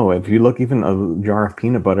 Oh no! If you look, even a jar of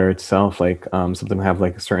peanut butter itself, like, something have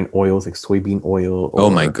like certain oils, like soybean oil, Oh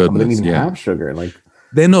my or some of them goodness, even yeah. have sugar. Like,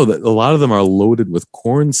 They know that a lot of them are loaded with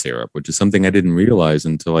corn syrup, which is something I didn't realize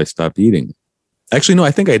until I stopped eating. Actually, no, I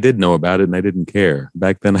think I did know about it and I didn't care.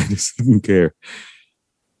 Back then I just didn't care.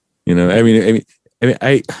 I mean, I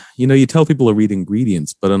mean, you tell people to read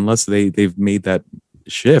ingredients, but unless they've made that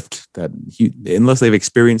shift, unless they've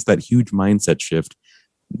experienced that huge mindset shift,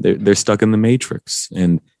 they're stuck in the matrix.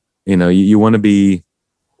 And you want to be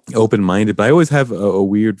open minded. But I always have a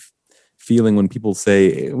weird feeling when people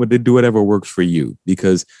say, "Well, do whatever works for you,"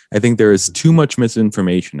 because I think there is too much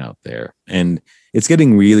misinformation out there, and it's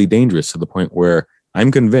getting really dangerous to the point where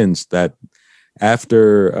I'm convinced that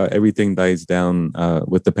after everything dies down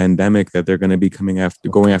with the pandemic, that they're going to be going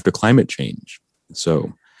after climate change.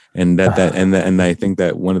 So, and I think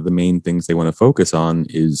that one of the main things they want to focus on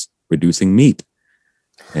is reducing meat.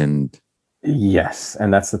 And yes,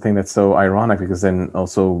 and that's the thing that's so ironic, because then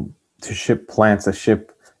also to ship plants, to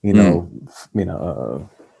ship,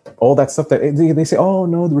 all that stuff that they say, oh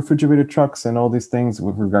no, the refrigerated trucks and all these things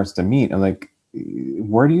with regards to meat. And like,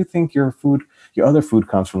 where do you think your other food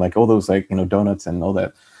comes from? Like all those, like, donuts and all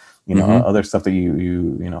that, other stuff that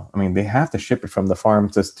I mean, they have to ship it from the farm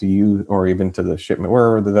just to you, or even to the shipment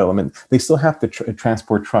or the development. They still have to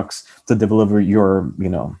transport trucks to deliver your,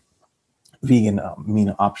 vegan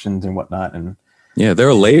options and whatnot. And yeah, there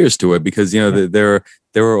are layers to it, because there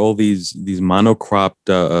are all these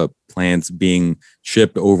monocropped plants being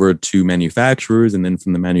shipped over to manufacturers, and then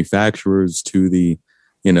from the manufacturers to the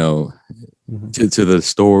to the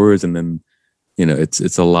stores, and then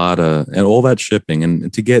it's a lot of, and all that shipping,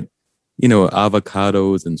 and to get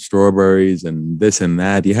avocados and strawberries and this and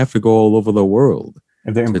that, you have to go all over the world.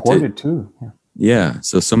 And they're imported too. Yeah. Yeah,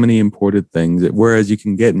 so many imported things. Whereas you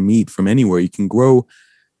can get meat from anywhere. You can grow,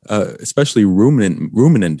 especially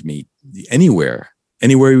ruminant meat, anywhere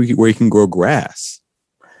where you can grow grass.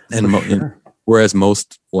 And whereas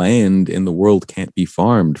most land in the world can't be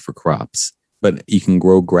farmed for crops, but you can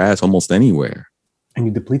grow grass almost anywhere. And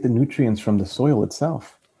you deplete the nutrients from the soil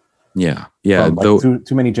itself. Yeah.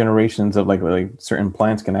 Too many generations of like certain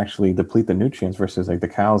plants can actually deplete the nutrients, versus like the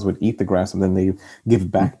cows would eat the grass and then they give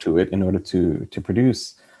back to it in order to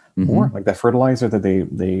produce more. Like that fertilizer that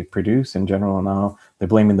they produce in general, now they're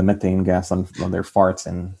blaming the methane gas on their farts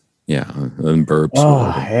and and burps.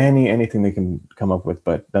 Anything they can come up with.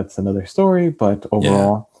 But that's another story. But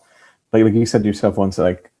overall, like you said yourself once,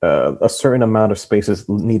 like a certain amount of space is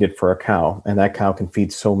needed for a cow, and that cow can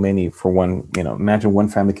feed so many for one. Imagine one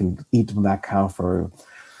family can eat that cow for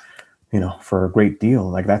a great deal.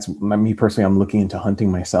 Like that's me personally. I'm looking into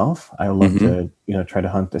hunting myself. I love to try to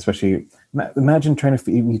hunt, especially imagine trying to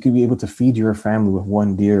feed. You could be able to feed your family with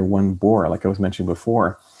one deer, one boar, like I was mentioning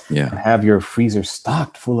before. Yeah, and have your freezer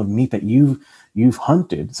stocked full of meat that you've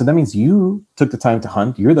hunted. So that means you took the time to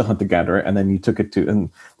hunt. You're the hunter-gatherer, and then you took it to, and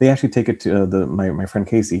they actually take it to my friend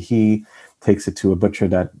Casey. He takes it to a butcher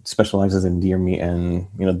that specializes in deer meat, and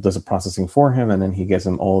does the processing for him, and then he gives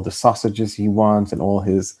him all the sausages he wants and all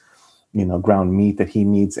his ground meat that he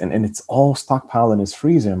needs, and it's all stockpiled in his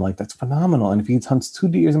freezer. I'm like, that's phenomenal. And if he hunts 2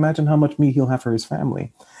 deers, imagine how much meat he'll have for his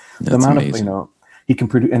family. That's the amount amazing. of he can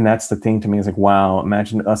produce. And that's the thing to me, is like, wow,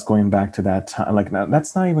 imagine us going back to that time. Like, now,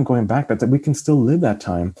 that's not even going back, that we can still live that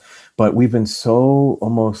time, but we've been so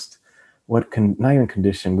almost not even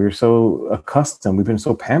conditioned. We're so accustomed. We've been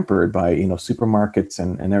so pampered by supermarkets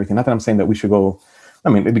and everything. Not that I'm saying that we should go. I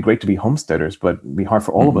mean, it'd be great to be homesteaders, but it'd be hard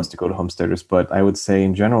for all of us to go to homesteaders. But I would say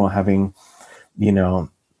in general, having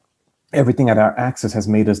everything at our access has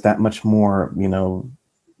made us that much more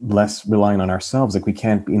less reliant on ourselves. Like we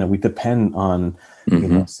can't, we depend on,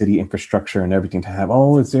 city infrastructure and everything to have,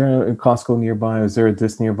 is there a Costco nearby? Is there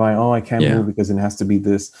this nearby? Oh, I can't move because it has to be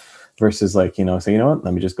this, versus like, say, what,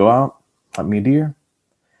 let me just go out, hunt me a deer.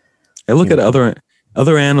 I look at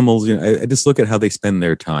other animals, I just look at how they spend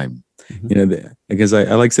their time, because I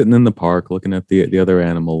like sitting in the park, looking at the other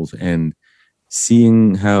animals and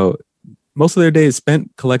seeing how most of their day is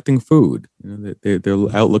spent collecting food.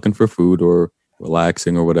 They're out looking for food or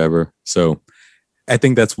relaxing or whatever. So I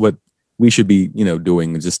think that's what we should be,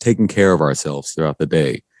 doing, just taking care of ourselves throughout the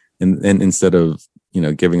day. And instead of,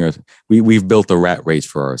 giving us, we've built a rat race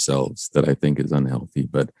for ourselves that I think is unhealthy,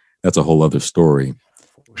 but that's a whole other story.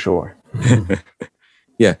 Sure.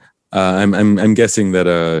 Yeah. I'm guessing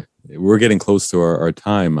that, we're getting close to our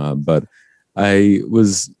time, but I'm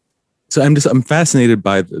fascinated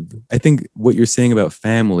by I think what you're saying about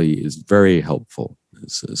family is very helpful.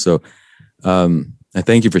 So I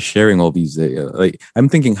thank you for sharing all these. I'm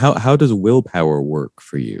thinking, how does willpower work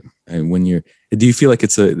for you? And do you feel like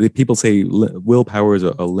people say willpower is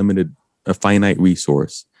a finite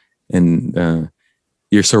resource, and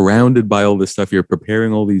you're surrounded by all this stuff. You're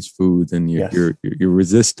preparing all these foods, and you're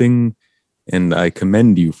resisting, and I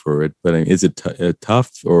commend you for it. But is it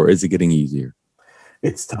tough, or is it getting easier?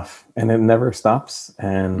 It's tough, and it never stops.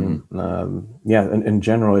 And in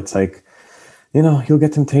general, it's like, you'll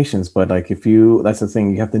get temptations, but like that's the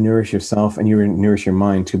thing, you have to nourish yourself and you nourish your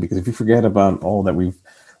mind too, because if you forget about all that we've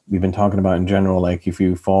been talking about in general, like if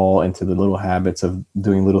you fall into the little habits of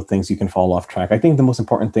doing little things, you can fall off track. I think the most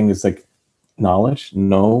important thing is like knowledge,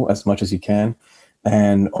 know as much as you can,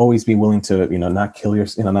 and always be willing to, not kill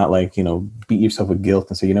yourself, not like, beat yourself with guilt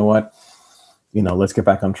and say, you know what, let's get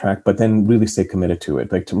back on track, but then really stay committed to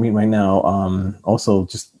it. Like to me right now, also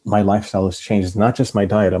just my lifestyle has changed. It's not just my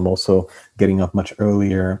diet. I'm also getting up much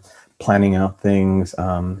earlier, planning out things,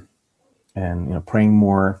 and, praying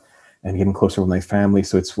more and getting closer with my family.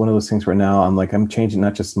 So it's one of those things where now I'm changing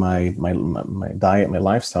not just my diet, my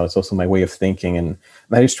lifestyle. It's also my way of thinking. And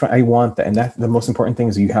I want that. And that the most important thing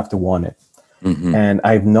is you have to want it. Mm-hmm. And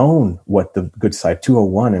I've known what the good side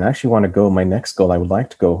 201, and I actually want to go. My next goal, I would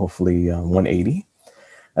like to go hopefully 180.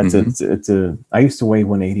 I used to weigh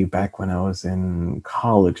 180 back when I was in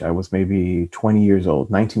college. I was maybe 20 years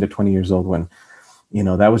old, 19 to 20 years old, when,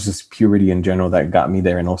 that was just purity in general that got me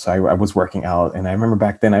there. And also I was working out, and I remember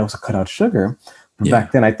back then I also cut out sugar. But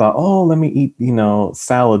back then I thought, oh, let me eat,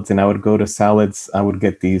 salads. And I would go to salads. I would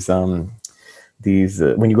get these when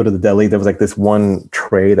you go to the deli, there was like this one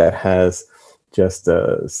tray that has just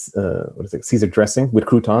what is it, Caesar dressing with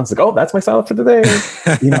croutons. Like, oh, that's my salad for today.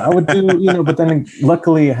 I would do, but then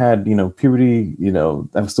luckily I had, purity,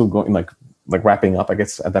 I was still going like wrapping up, I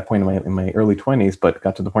guess, at that point in my early 20s, but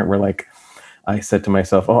got to the point where like I said to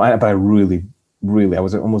myself, but I really, I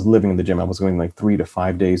was almost living in the gym. I was going like 3 to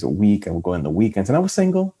 5 days a week. I would go in the weekends, and I was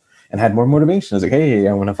single and had more motivation. I was like, hey,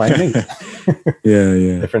 I want to find me.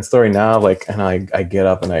 Yeah. Different story now. Like, and I get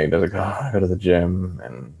up and I like, I go to the gym,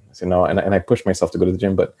 and so no, and I push myself to go to the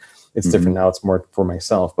gym, but it's different now. It's more for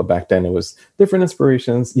myself. But back then it was different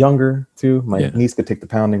inspirations. Younger too. My knees could take the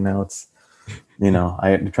pounding. Now it's,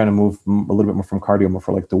 I'm trying to move a little bit more from cardio, more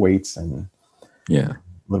for like the weights and a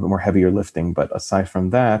little bit more heavier lifting. But aside from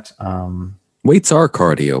that, weights are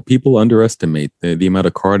cardio. People underestimate the amount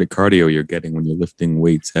of cardio you're getting when you're lifting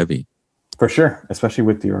weights heavy. For sure, especially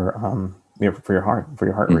with your for your heart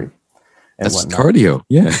rate. That's whatnot. Cardio,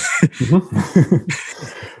 yeah.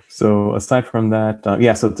 So aside from that,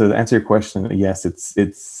 so to answer your question, yes,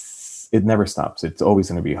 it never stops. It's always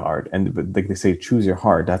going to be hard. And like they say, choose your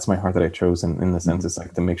heart. That's my heart that I chose. And in the sense, it's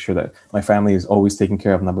like to make sure that my family is always taken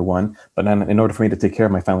care of, number one. But then in order for me to take care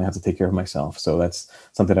of my family, I have to take care of myself. So that's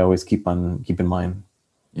something I always keep in mind.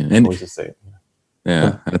 Yeah, and always just say it.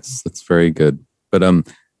 Yeah, that's very good. But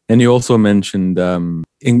and you also mentioned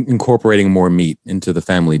incorporating more meat into the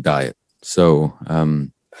family diet. So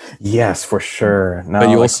yes, for sure. Now,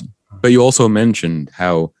 but you also mentioned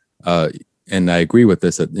how and I agree with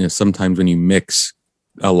this, that sometimes when you mix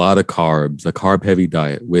a lot of carbs, a carb heavy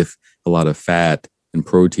diet with a lot of fat and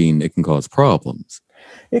protein, it can cause problems.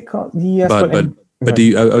 Yes, but do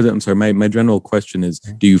you? I'm sorry. My general question is: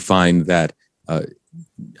 do you find that?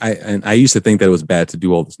 I used to think that it was bad to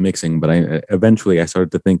do all this mixing, but eventually I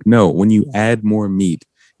started to think, no. When you add more meat,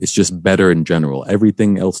 it's just better in general.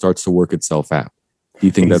 Everything else starts to work itself out. Do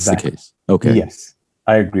you think that's the case? Okay. Yes,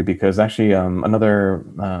 I agree, because actually another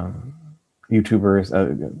YouTubers,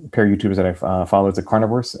 pair of YouTubers that I follow is the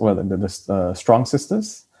Carnivores, well, the Strong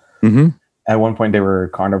Sisters. Mm-hmm. At one point they were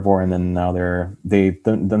carnivore, and then now they've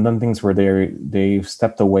done things where they've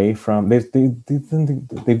stepped away from they've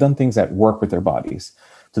done things that work with their bodies,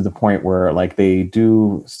 to the point where like they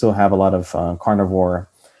do still have a lot of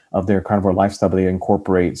their carnivore lifestyle, but they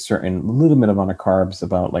incorporate certain little bit amount of carbs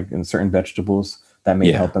about like in certain vegetables that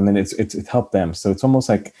may help them, and it's helped them. So it's almost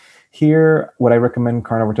like, here, would I recommend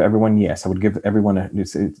carnivore to everyone? Yes, I would give everyone a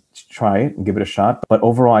try it and give it a shot. But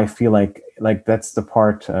overall, I feel like that's the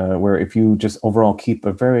part where if you just overall keep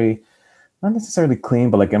a very, not necessarily clean,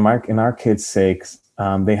 but like in our kids' sakes,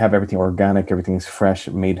 they have everything organic, everything's fresh,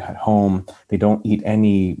 made at home. They don't eat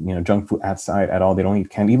any junk food outside at all. They don't eat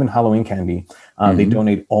candy, even Halloween candy. They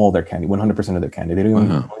donate all their candy, 100% of their candy. They don't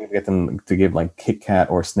even get them to give like Kit Kat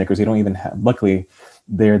or Snickers. They don't even have. Luckily,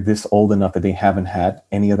 they're this old enough that they haven't had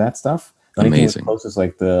any of that stuff. The only thing that's close is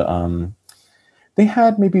like they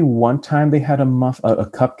had maybe one time they had a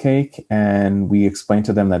cupcake, and we explained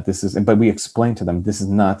to them that this is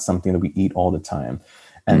not something that we eat all the time.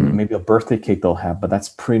 And maybe a birthday cake they'll have, but that's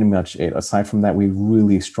pretty much it. Aside from that, we're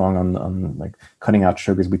really strong on like cutting out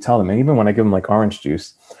sugars. We tell them, and even when I give them like orange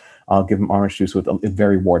juice, I'll give them orange juice with it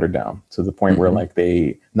very watered down, to the point where like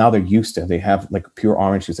they're used to it. They have like pure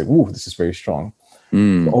orange juice. Like, ooh, this is very strong.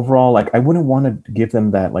 So overall, like I wouldn't want to give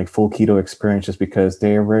them that like full keto experience, just because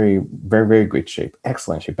they're very, very, very great shape,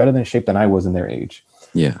 excellent shape, better than shape than I was in their age.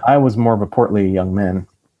 Yeah, I was more of a portly young man,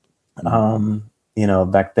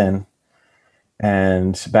 back then.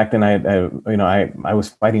 And back then, I was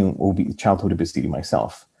fighting childhood obesity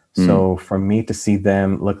myself. Mm. So for me to see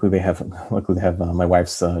them, luckily they have my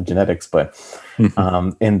wife's genetics. But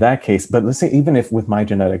in that case, but let's say even if with my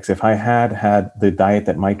genetics, if I had the diet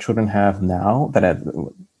that my children have now,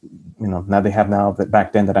 now they have now, that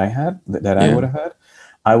back then that I had, that I would Yeah. have had,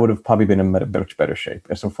 I would have probably been in much better shape.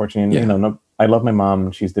 It's unfortunate, Yeah. no, I love my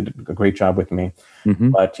mom. She's did a great job with me, Hmm.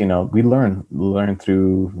 but we learn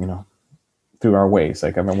through, through our ways.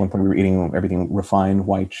 Like I remember one point we were eating everything refined,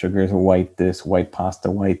 white sugars, white this, white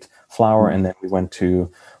pasta, white flour, and then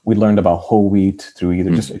we learned about whole wheat through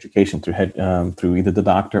either just education through either the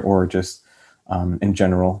doctor or just in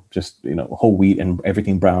general, just whole wheat, and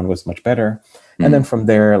everything brown was much better. And then from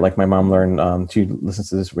there, like my mom learned, she listens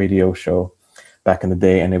to this radio show back in the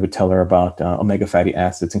day, and they would tell her about omega fatty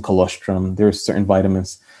acids and colostrum. There's certain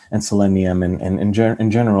vitamins and selenium, and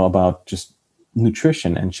in general about just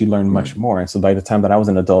nutrition, and she learned much more. And so by the time that I was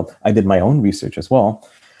an adult, I did my own research as well.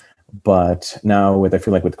 But now I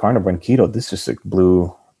feel like with carnivore and keto, this just like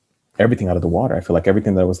blew everything out of the water. I feel like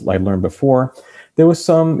everything that I learned before, it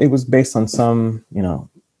was based on some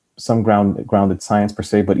grounded science per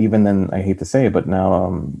se, but even then, I hate to say it, but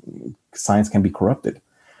now science can be corrupted.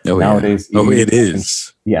 Oh yeah. Nowadays, Oh, it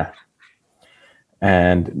is. yeah.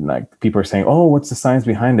 And like people are saying, oh, what's the science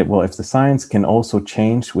behind it? Well, if the science can also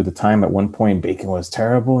change with the time, at one point bacon was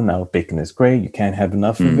terrible, now bacon is great, you can't have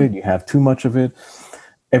enough of it, you have too much of it,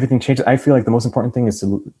 everything changes. I feel like the most important thing is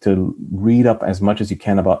to read up as much as you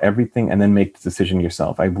can about everything and then make the decision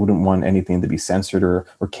yourself. I wouldn't want anything to be censored or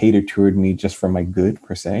catered toward me just for my good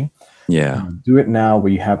per se. Yeah. Do it now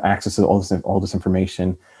where you have access to all this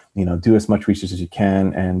information. Do as much research as you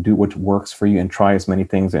can and do what works for you, and try as many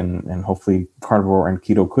things, and hopefully carnivore and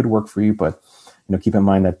keto could work for you. But keep in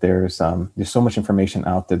mind that there's so much information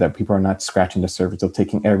out there that people are not scratching the surface of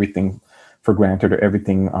taking everything for granted or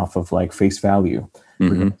everything off of like face value.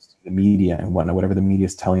 Regards to the media and whatnot, whatever the media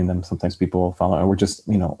is telling them. Sometimes people follow, or we're just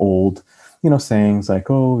old sayings like,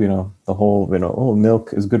 oh, the whole, oh,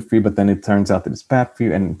 milk is good for you, but then it turns out that it's bad for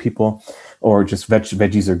you. And people, or just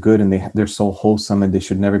veggies are good and they're so wholesome and they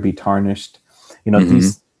should never be tarnished.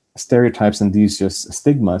 These stereotypes and these just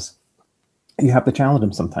stigmas, you have to challenge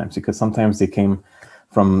them sometimes, because sometimes they came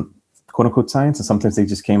from quote unquote science, and sometimes they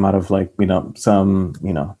just came out of like, some,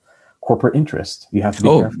 corporate interest. You have to be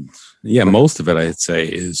careful. Yeah, most of it I'd say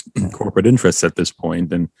is corporate interests at this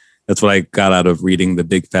point, and that's what I got out of reading The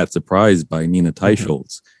Big Fat Surprise by Nina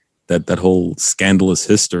Teicholz. That whole scandalous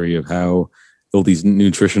history of how all this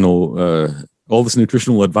nutritional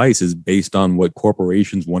advice is based on what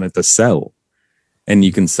corporations wanted to sell. And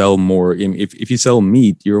you can sell more. If you sell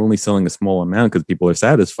meat, you're only selling a small amount because people are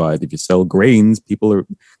satisfied. If you sell grains, people are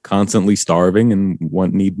constantly starving and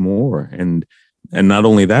need more. And not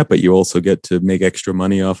only that, but you also get to make extra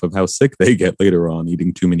money off of how sick they get later on,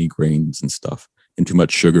 eating too many grains and stuff, and too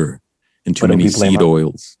much sugar, and too many seed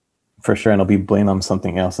oils. For sure, and it'll be blamed on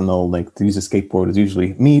something else, and they'll like to use a skateboard is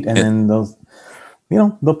usually meat, and then they'll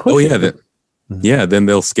push. Oh yeah, yeah. Then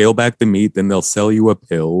they'll scale back the meat, then they'll sell you a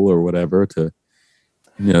pill or whatever to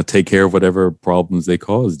take care of whatever problems they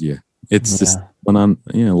caused you. It's just went on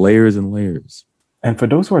layers and layers. And for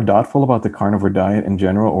those who are doubtful about the carnivore diet in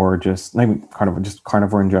general, or just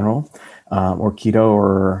carnivore in general, or keto,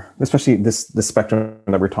 or especially this spectrum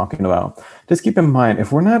that we're talking about, just keep in mind,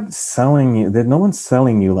 if we're not selling you, that no one's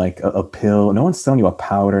selling you like a pill, no one's selling you a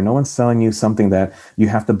powder, no one's selling you something that you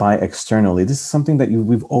have to buy externally. This is something that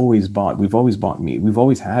we've always bought. We've always bought meat. We've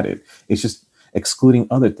always had it. It's just excluding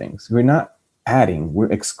other things. We're not adding,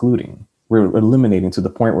 we're excluding. We're eliminating to the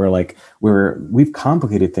point where like we've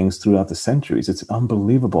complicated things throughout the centuries. It's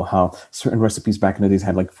unbelievable how certain recipes back in the days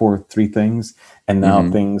had like 3 things, and now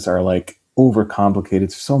things are like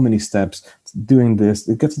overcomplicated. So many steps doing this.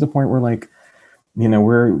 It gets to the point where like,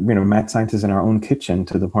 we're mad scientists in our own kitchen,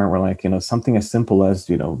 to the point where like, something as simple as,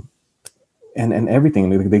 and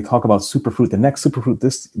everything. They talk about superfruit, the next superfruit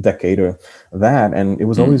this decade or that, and it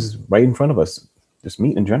was always right in front of us. Just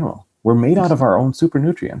meat in general. We're made out of our own super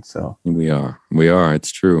nutrients. So we are.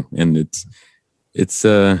 It's true, and it's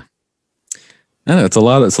I don't know, it's a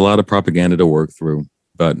lot of propaganda to work through.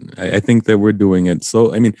 But I think that we're doing it.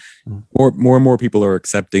 So I mean, more and more people are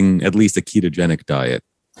accepting at least a ketogenic diet.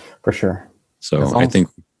 For sure. So I think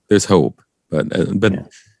there's hope. But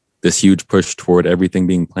this huge push toward everything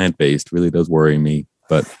being plant-based really does worry me.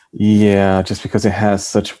 But yeah, just because it has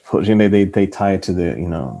such, they tie it to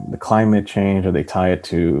the climate change, or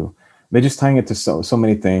they're just tying it to so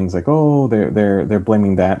many things. Like, oh, they're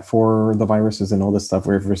blaming that for the viruses and all this stuff.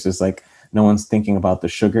 Versus like, no one's thinking about the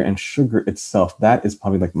sugar, and sugar itself. That is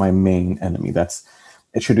probably like my main enemy. That's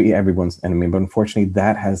it should be everyone's enemy. But unfortunately,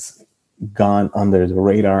 that has gone under the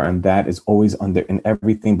radar, and that is always under in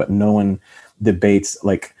everything. But no one debates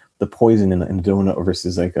like the poison in the donut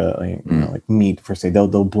versus like like meat per se.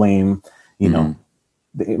 They'll blame,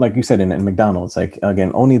 like you said in McDonald's, like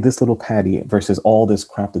again, only this little patty versus all this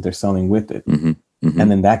crap that they're selling with it, and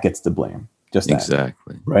then that gets the blame. Just that.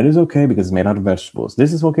 Exactly. Bread is okay because it's made out of vegetables.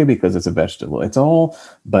 This is okay because it's a vegetable. It's all,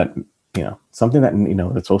 but something that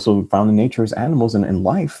that's also found in nature is animals and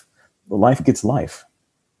life. Life gets life.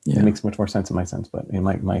 Yeah. It makes much more sense in my sense, but in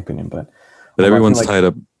my opinion. But everyone's tied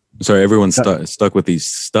up. Sorry, everyone's stuck with these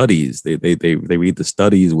studies. They read the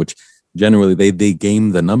studies, which generally they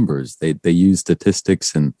game the numbers. They use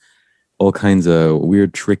statistics and all kinds of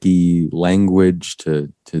weird, tricky language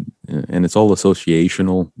and it's all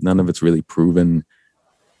associational. None of it's really proven,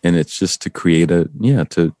 and it's just to create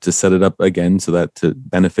to set it up again so that to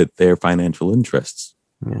benefit their financial interests.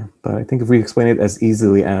 Yeah, but I think if we explain it as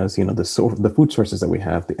easily as the food sources that we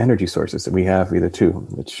have, the energy sources that we have, either two,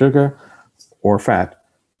 it's sugar or fat.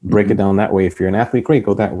 Break it down that way. If you're an athlete, great,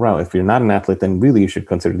 go that route. If you're not an athlete, then really you should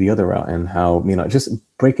consider the other route, and how just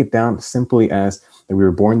break it down simply as that we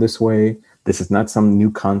were born this way. This is not some new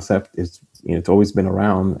concept. It's always been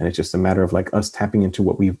around, and it's just a matter of like us tapping into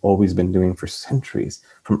what we've always been doing for centuries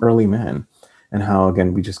from early man, and how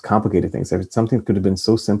again we just complicated things. If it's something that could have been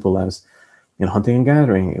so simple as hunting and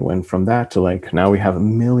gathering, it went from that to like now we have a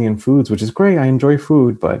million foods, which is great. I enjoy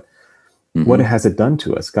food, but what has it done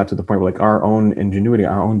to us? Got to the point where like our own ingenuity,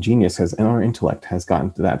 our own genius and our intellect has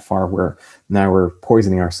gotten to that far where now we're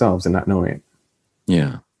poisoning ourselves and not knowing it.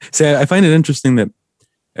 Yeah. See, I find it interesting that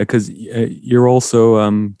because you're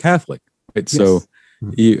also Catholic, right? Yes. So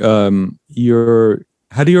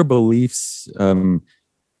how do your beliefs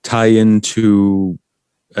tie into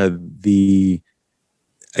the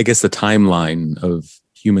timeline of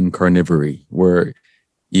human carnivory, where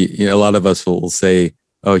a lot of us will say,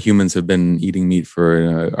 oh, humans have been eating meat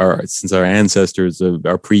for since our ancestors,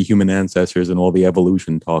 our pre-human ancestors, and all the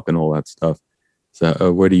evolution talk and all that stuff.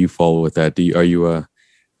 So, where do you fall with that? Are you a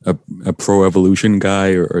pro-evolution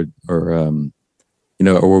guy, or do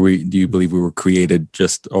you believe we were created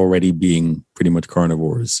just already being pretty much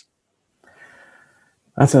carnivores?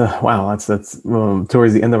 That's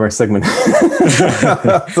towards the end of our segment.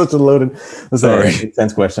 Such a loaded,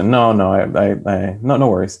 intense question. No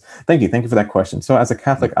worries. Thank you for that question. So as a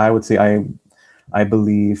Catholic, I would say I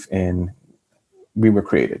believe in we were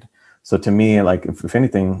created. So to me, like if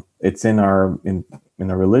anything, it's in our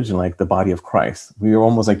religion, like the body of Christ. We are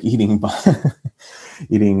almost like eating.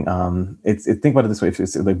 Think about it this way: if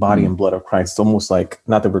it's the body and blood of Christ, it's almost like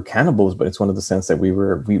not that we're cannibals, but it's one of the sense that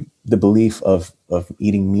the belief of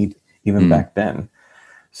eating meat even back then.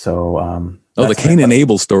 So the Cain and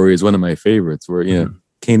Abel story is one of my favorites, where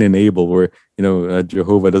Cain and Abel, where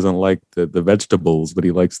Jehovah doesn't like the vegetables, but he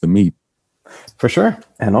likes the meat. For sure.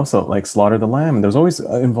 And also like slaughter the lamb. There's always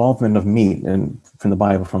involvement of meat and from the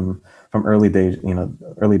Bible from early days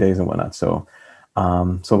and whatnot. So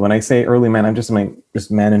when I say early man, I'm just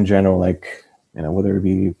man in general, like, whether it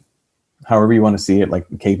be however you want to see it, like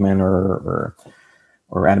caveman or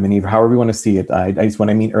Adam and Eve, however you want to see it. I just, when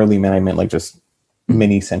I mean early man, I meant like just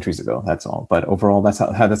many centuries ago. That's all. But overall,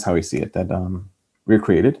 that's how we see it, that we're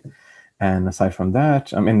created. And aside from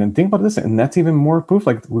that, and think about this, and that's even more proof.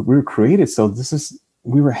 Like we were created, so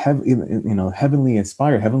we were heavenly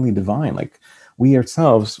inspired, heavenly divine. Like we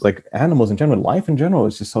ourselves, like animals in general, life in general,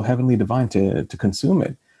 is just so heavenly divine to consume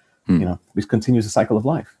it. Which continues the cycle of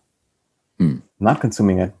life. Not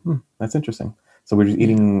consuming it, that's interesting. So we're just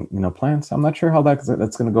eating, plants. I'm not sure how that's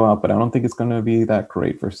going to go out, but I don't think it's going to be that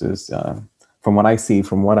great. Versus, from what I see,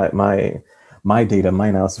 from what my data, my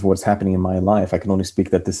analysis of what's happening in my life, I can only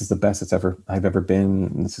speak that this is the best I've ever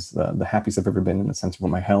been. This is the happiest I've ever been in the sense of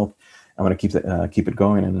my health. I want to keep it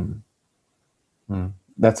going, and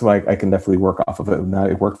that's why I can definitely work off of it. Now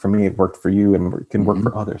it worked for me, it worked for you, and it can work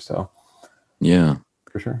for others. So, yeah,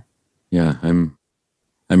 for sure. Yeah, I'm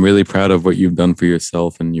really proud of what you've done for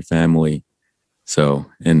yourself and your family. So,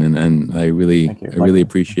 and I really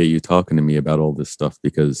appreciate you talking to me about all this stuff,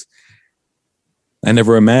 because I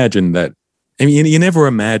never imagined that. I mean, you never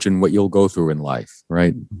imagine what you'll go through in life,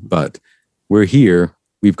 right? But we're here.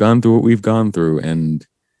 We've gone through what we've gone through, and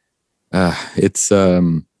it's I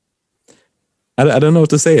don't know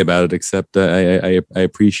what to say about it, except I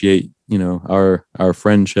appreciate our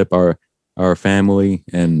friendship, our family,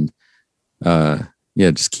 and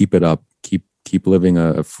just keep it up. Keep living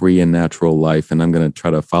a free and natural life, and I'm going to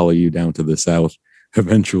try to follow you down to the south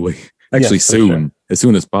eventually. Actually, soon, as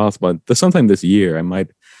soon as possible. Sometime this year, I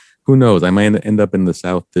might. Who knows? I might end up in the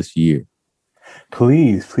south this year.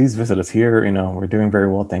 Please visit us here. We're doing very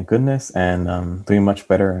well, thank goodness, and doing much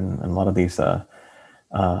better. And a lot of these, the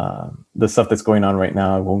stuff that's going on right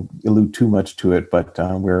now, I won't allude too much to it, but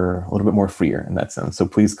we're a little bit more freer in that sense. So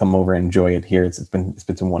please come over and enjoy it here. It's been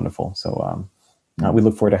wonderful. So we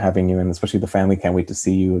look forward to having you, and especially the family can't wait to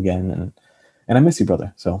see you again. And I miss you,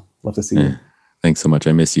 brother. So love to see you. Thanks so much.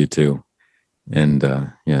 I miss you too. And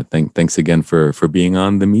thanks again for being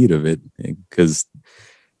on the meat of it, because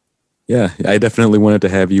I definitely wanted to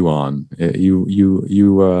have you on.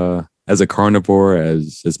 You as a carnivore,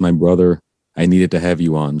 as my brother, I needed to have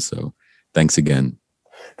you on. So thanks again.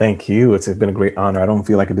 Thank you. It's been a great honor. I don't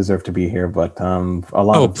feel like I deserve to be here, but a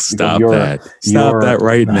lot of stop that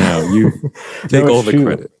right now. You take all the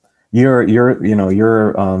credit. Your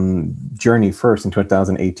journey first in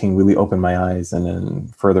 2018 really opened my eyes, and then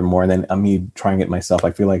furthermore, and then me trying it myself.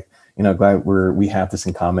 I feel like glad we have this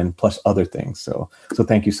in common, plus other things. So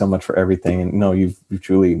thank you so much for everything. And no, you've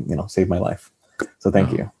truly saved my life. So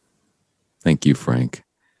thank you. Thank you, Frank.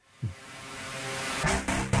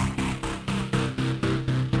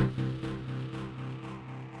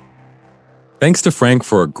 Thanks to Frank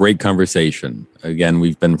for a great conversation. Again,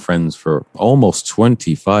 we've been friends for almost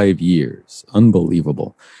 25 years.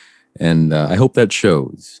 Unbelievable. And I hope that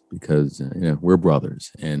shows, because we're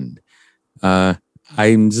brothers. And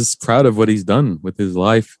I'm just proud of what he's done with his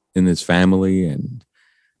life and his family. And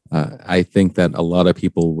I think that a lot of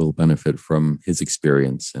people will benefit from his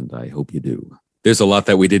experience, and I hope you do. There's a lot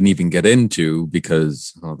that we didn't even get into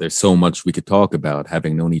because there's so much we could talk about,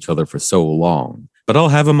 having known each other for so long. But I'll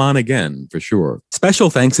have him on again for sure. Special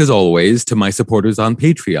thanks, as always, to my supporters on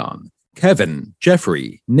Patreon: Kevin,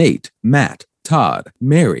 Jeffrey, Nate, Matt, Todd,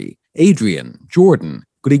 Mary, Adrian, Jordan,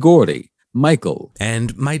 Grigori, Michael,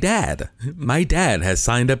 and my dad. My dad has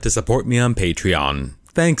signed up to support me on Patreon.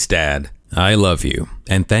 Thanks, Dad. I love you,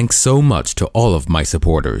 and thanks so much to all of my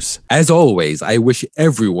supporters. As always, I wish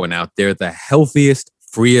everyone out there the healthiest,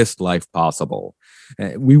 freest life possible.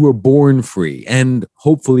 We were born free, and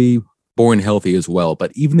hopefully born healthy as well.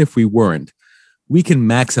 But even if we weren't, we can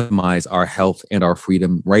maximize our health and our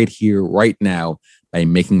freedom right here, right now, by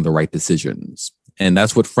making the right decisions. And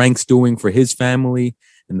that's what Frank's doing for his family,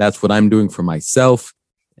 and that's what I'm doing for myself,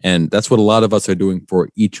 and that's what a lot of us are doing for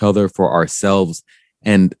each other, for ourselves,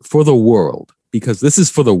 and for the world, because this is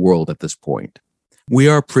for the world at this point. We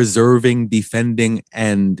are preserving, defending,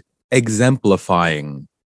 and exemplifying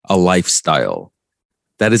a lifestyle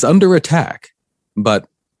that is under attack. But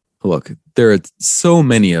look, there are so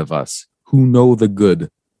many of us who know the good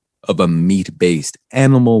of a meat-based,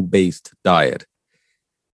 animal-based diet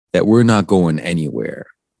that we're not going anywhere,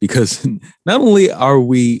 because not only are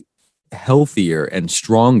we healthier and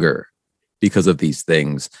stronger because of these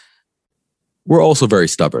things, we're also very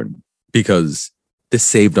stubborn because this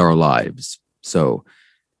saved our lives. So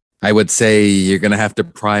I would say you're going to have to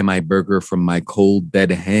pry my burger from my cold,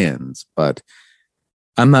 dead hands, but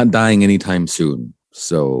I'm not dying anytime soon.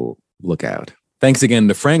 So look out. Thanks again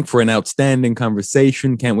to Frank for an outstanding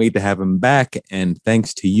conversation. Can't wait to have him back. And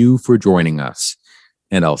thanks to you for joining us.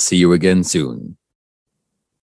 And I'll see you again soon.